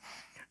fast,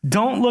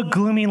 don't look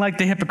gloomy like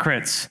the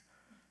hypocrites,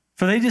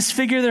 for they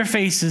disfigure their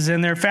faces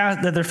and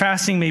that their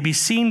fasting may be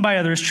seen by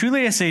others.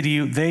 Truly I say to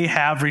you, they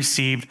have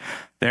received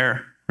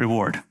their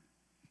reward.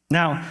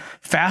 Now,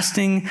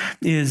 fasting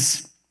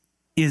is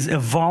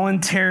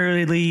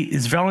voluntarily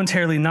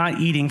not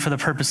eating for the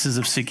purposes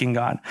of seeking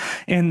God.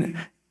 And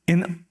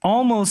in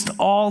almost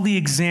all the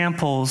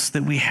examples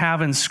that we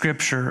have in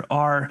Scripture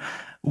are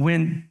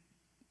when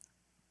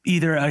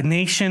either a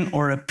nation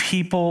or a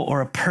people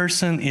or a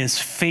person is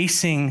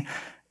facing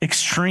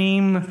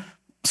extreme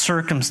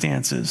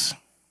circumstances.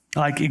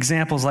 Like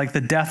examples like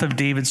the death of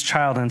David's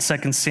child in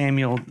 2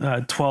 Samuel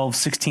 12,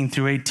 16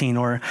 through 18,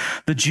 or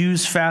the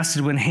Jews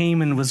fasted when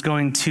Haman was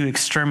going to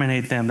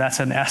exterminate them.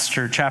 That's in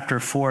Esther chapter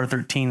 4,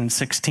 13 and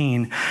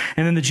 16.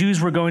 And then the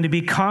Jews were going to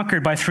be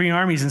conquered by 3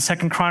 armies in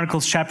 2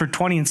 Chronicles chapter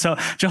 20. And so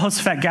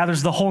Jehoshaphat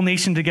gathers the whole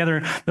nation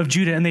together of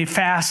Judah, and they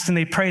fast and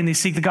they pray and they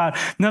seek the God.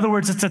 In other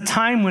words, it's a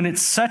time when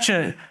it's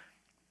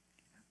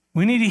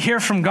we need to hear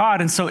from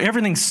God, and so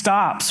everything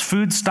stops,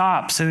 food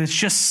stops, and it's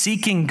just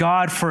seeking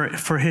God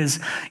for his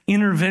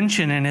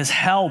intervention and his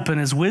help and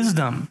his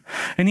wisdom.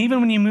 And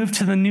even when you move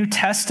to the New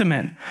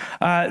Testament,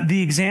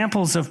 the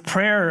examples of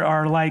prayer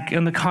are like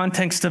in the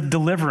context of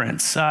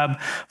deliverance.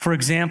 For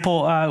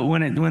example,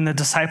 when the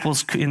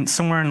disciples,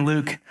 somewhere in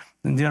Luke,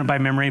 I'm doing it by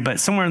memory, but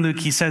somewhere in Luke,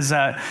 he says,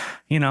 they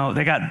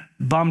got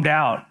bummed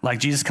out. Like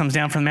Jesus comes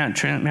down from the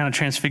Mount of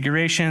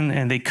Transfiguration,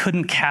 and they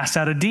couldn't cast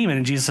out a demon.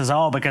 And Jesus says,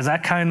 because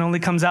that kind only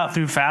comes out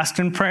through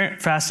fasting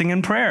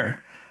and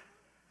prayer.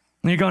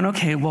 And you're going,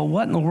 okay, well,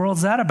 what in the world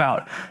is that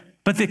about?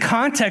 But the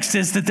context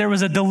is that there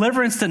was a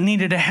deliverance that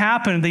needed to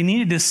happen. They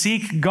needed to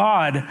seek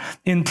God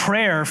in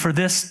prayer for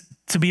this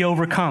to be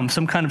overcome,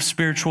 some kind of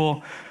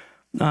spiritual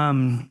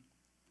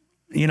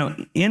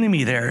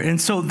enemy there. And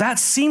so that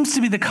seems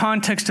to be the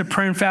context of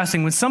prayer and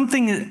fasting. When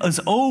something is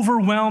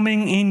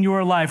overwhelming in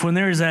your life, when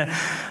there is a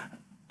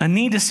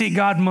need to seek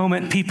God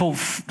moment, people,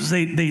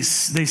 they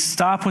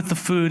stop with the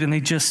food and they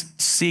just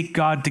seek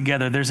God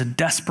together. There's a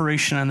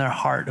desperation in their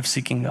heart of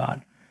seeking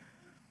God.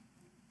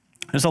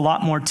 There's a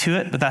lot more to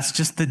it, but that's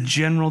just the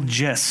general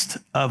gist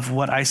of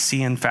what I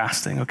see in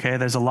fasting, okay?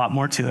 There's a lot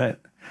more to it,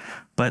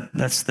 but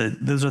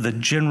those are the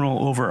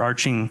general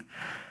overarching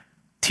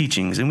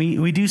teachings. And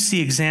we do see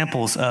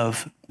examples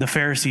of the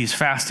Pharisees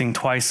fasting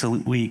twice a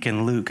week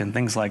in Luke and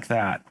things like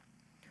that.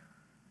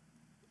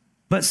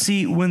 But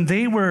see, when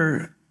they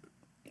were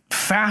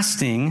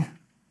fasting,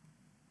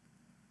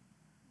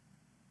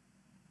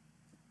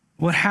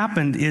 what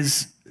happened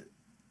is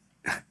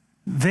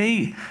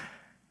they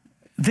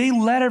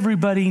let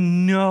everybody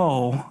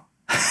know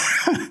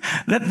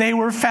that they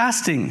were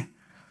fasting.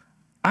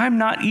 I'm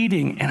not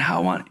eating, and I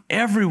want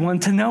everyone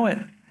to know it.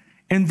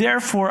 And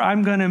therefore,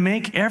 I'm going to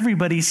make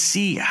everybody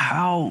see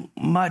how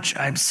much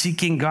I'm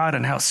seeking God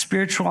and how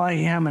spiritual I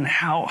am and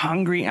how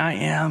hungry I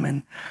am.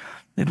 And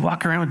they'd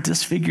walk around with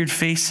disfigured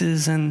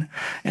faces and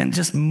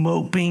just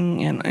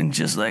moping and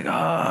just like,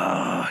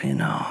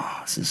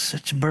 this is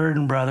such a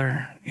burden,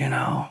 brother,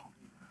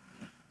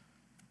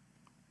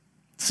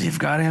 See if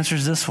God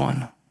answers this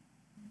one.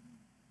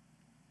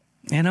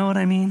 You know what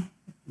I mean?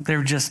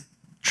 They're just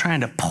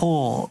trying to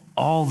pull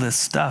all this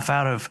stuff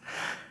out of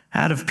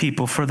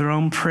people for their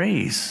own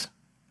praise.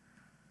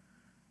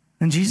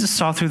 And Jesus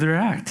saw through their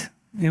act.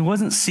 It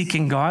wasn't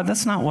seeking God.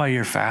 That's not why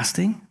you're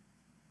fasting.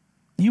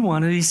 You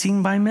want to be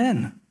seen by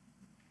men.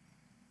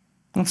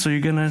 And so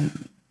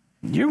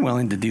you're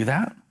willing to do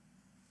that.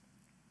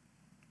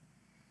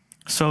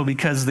 So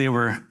because they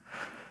were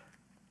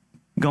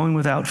going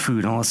without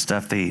food and all this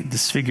stuff, they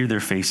disfigured their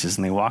faces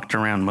and they walked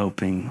around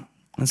moping.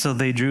 And so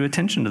they drew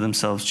attention to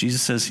themselves.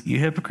 Jesus says, you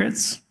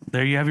hypocrites,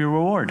 there you have your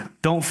reward.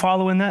 Don't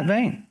follow in that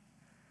vein.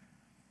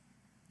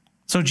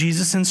 So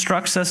Jesus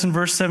instructs us in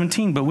verse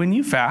 17, but when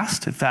you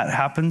fast, if that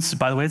happens,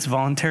 by the way, it's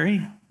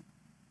voluntary.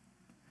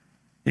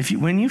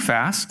 When you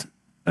fast,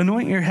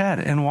 anoint your head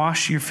and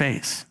wash your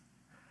face,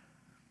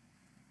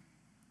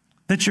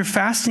 that your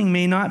fasting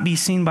may not be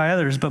seen by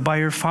others, but by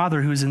your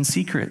Father who is in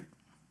secret.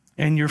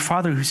 And your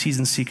Father who sees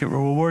in secret will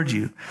reward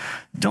you.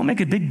 Don't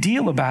make a big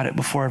deal about it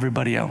before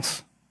everybody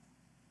else.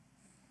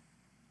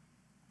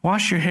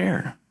 Wash your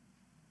hair.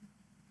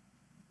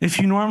 If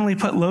you normally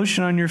put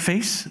lotion on your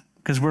face,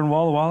 because we're in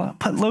Walla Walla,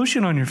 put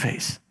lotion on your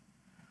face.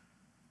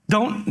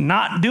 Don't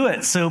not do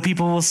it so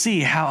people will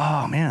see how,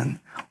 oh man,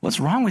 what's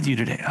wrong with you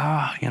today?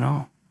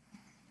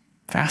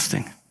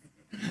 Fasting.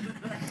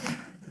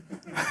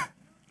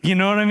 You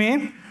know what I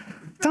mean?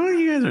 Some of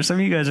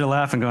you guys are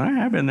laughing going, all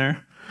right, I've been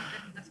there.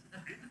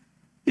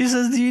 He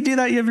says, do you do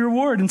that? You have your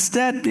reward.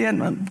 Instead,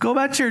 go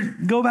about your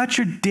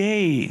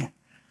day.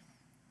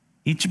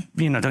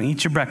 Don't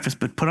eat your breakfast,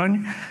 but put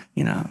on,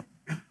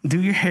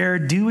 do your hair,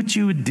 do what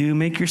you would do,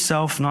 make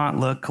yourself not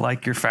look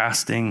like you're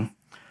fasting.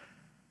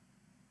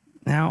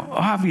 Now,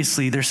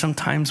 obviously, there's some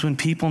times when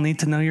people need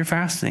to know you're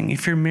fasting.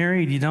 If you're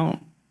married, you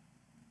don't,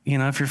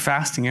 if you're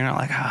fasting, you're not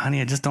like, honey,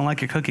 I just don't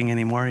like your cooking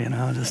anymore,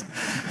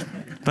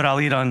 but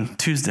I'll eat on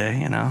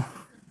Tuesday,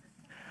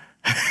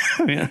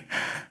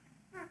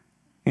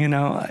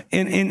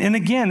 And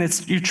again,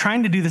 you're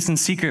trying to do this in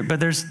secret, but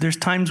there's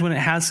times when it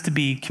has to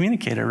be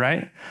communicated,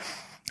 right?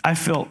 I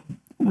feel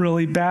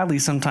really badly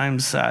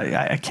sometimes.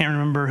 I can't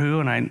remember who,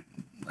 and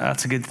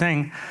that's a good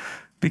thing,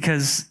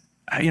 because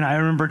I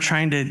remember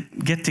trying to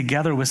get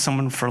together with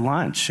someone for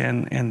lunch,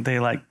 and they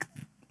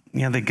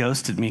they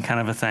ghosted me,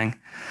 kind of a thing.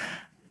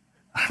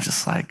 I'm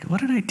just like, what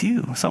did I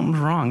do? Something's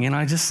wrong.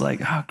 I just like,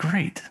 oh,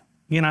 great.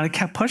 I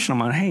kept pushing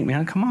them on, hey,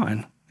 man, come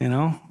on.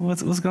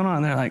 What's going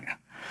on? They're like,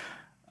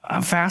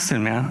 I'm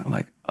fasting, man. I'm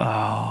like,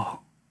 oh.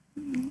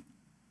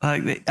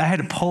 I had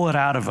to pull it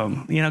out of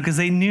them, because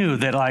they knew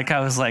that I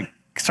was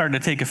starting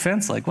to take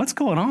offense. Like, what's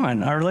going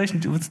on? Our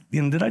relationship,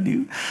 did I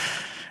do?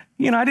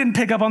 I didn't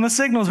pick up on the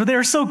signals, but they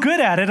were so good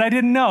at it. I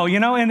didn't know,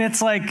 and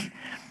it's like,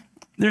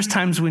 there's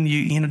times when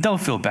you don't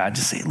feel bad.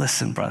 Just say,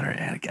 listen, brother,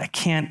 I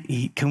can't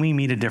eat. Can we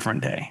meet a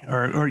different day?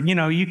 Or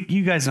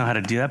you guys know how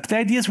to do that. But the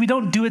idea is we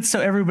don't do it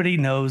so everybody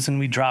knows and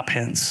we drop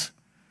hints.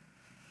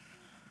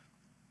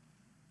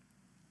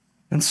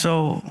 And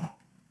so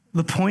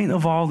the point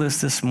of all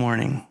this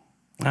morning,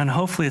 and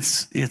hopefully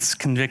it's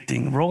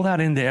convicting, roll that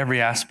into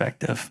every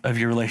aspect of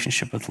your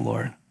relationship with the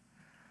Lord.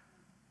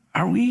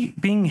 Are we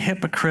being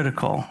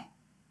hypocritical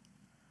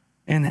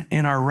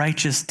in our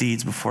righteous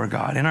deeds before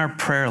God, in our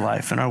prayer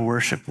life, in our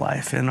worship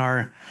life, in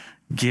our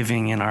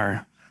giving, in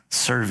our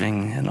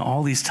serving, and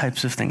all these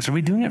types of things? Are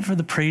we doing it for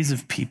the praise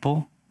of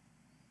people?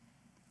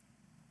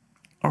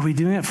 Are we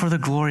doing it for the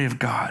glory of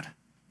God?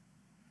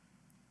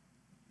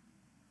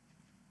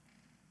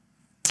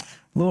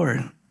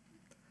 Lord,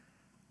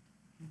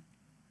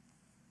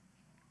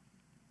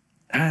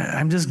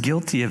 I'm just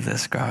guilty of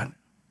this, God.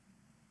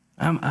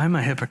 I'm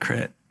a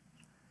hypocrite.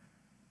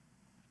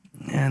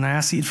 And I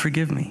ask you to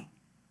forgive me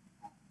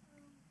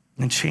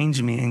and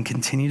change me and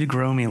continue to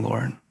grow me,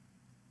 Lord.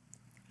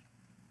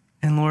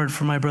 And Lord,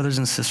 for my brothers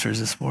and sisters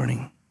this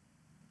morning,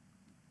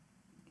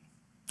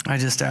 I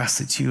just ask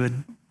that you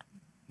would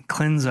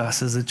cleanse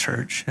us as a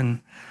church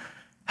and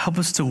help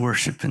us to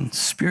worship in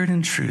spirit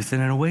and truth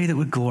and in a way that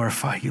would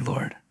glorify you,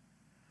 Lord.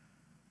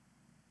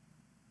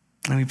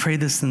 And we pray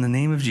this in the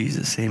name of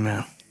Jesus.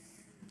 Amen.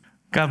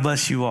 God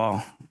bless you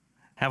all.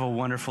 Have a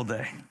wonderful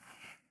day.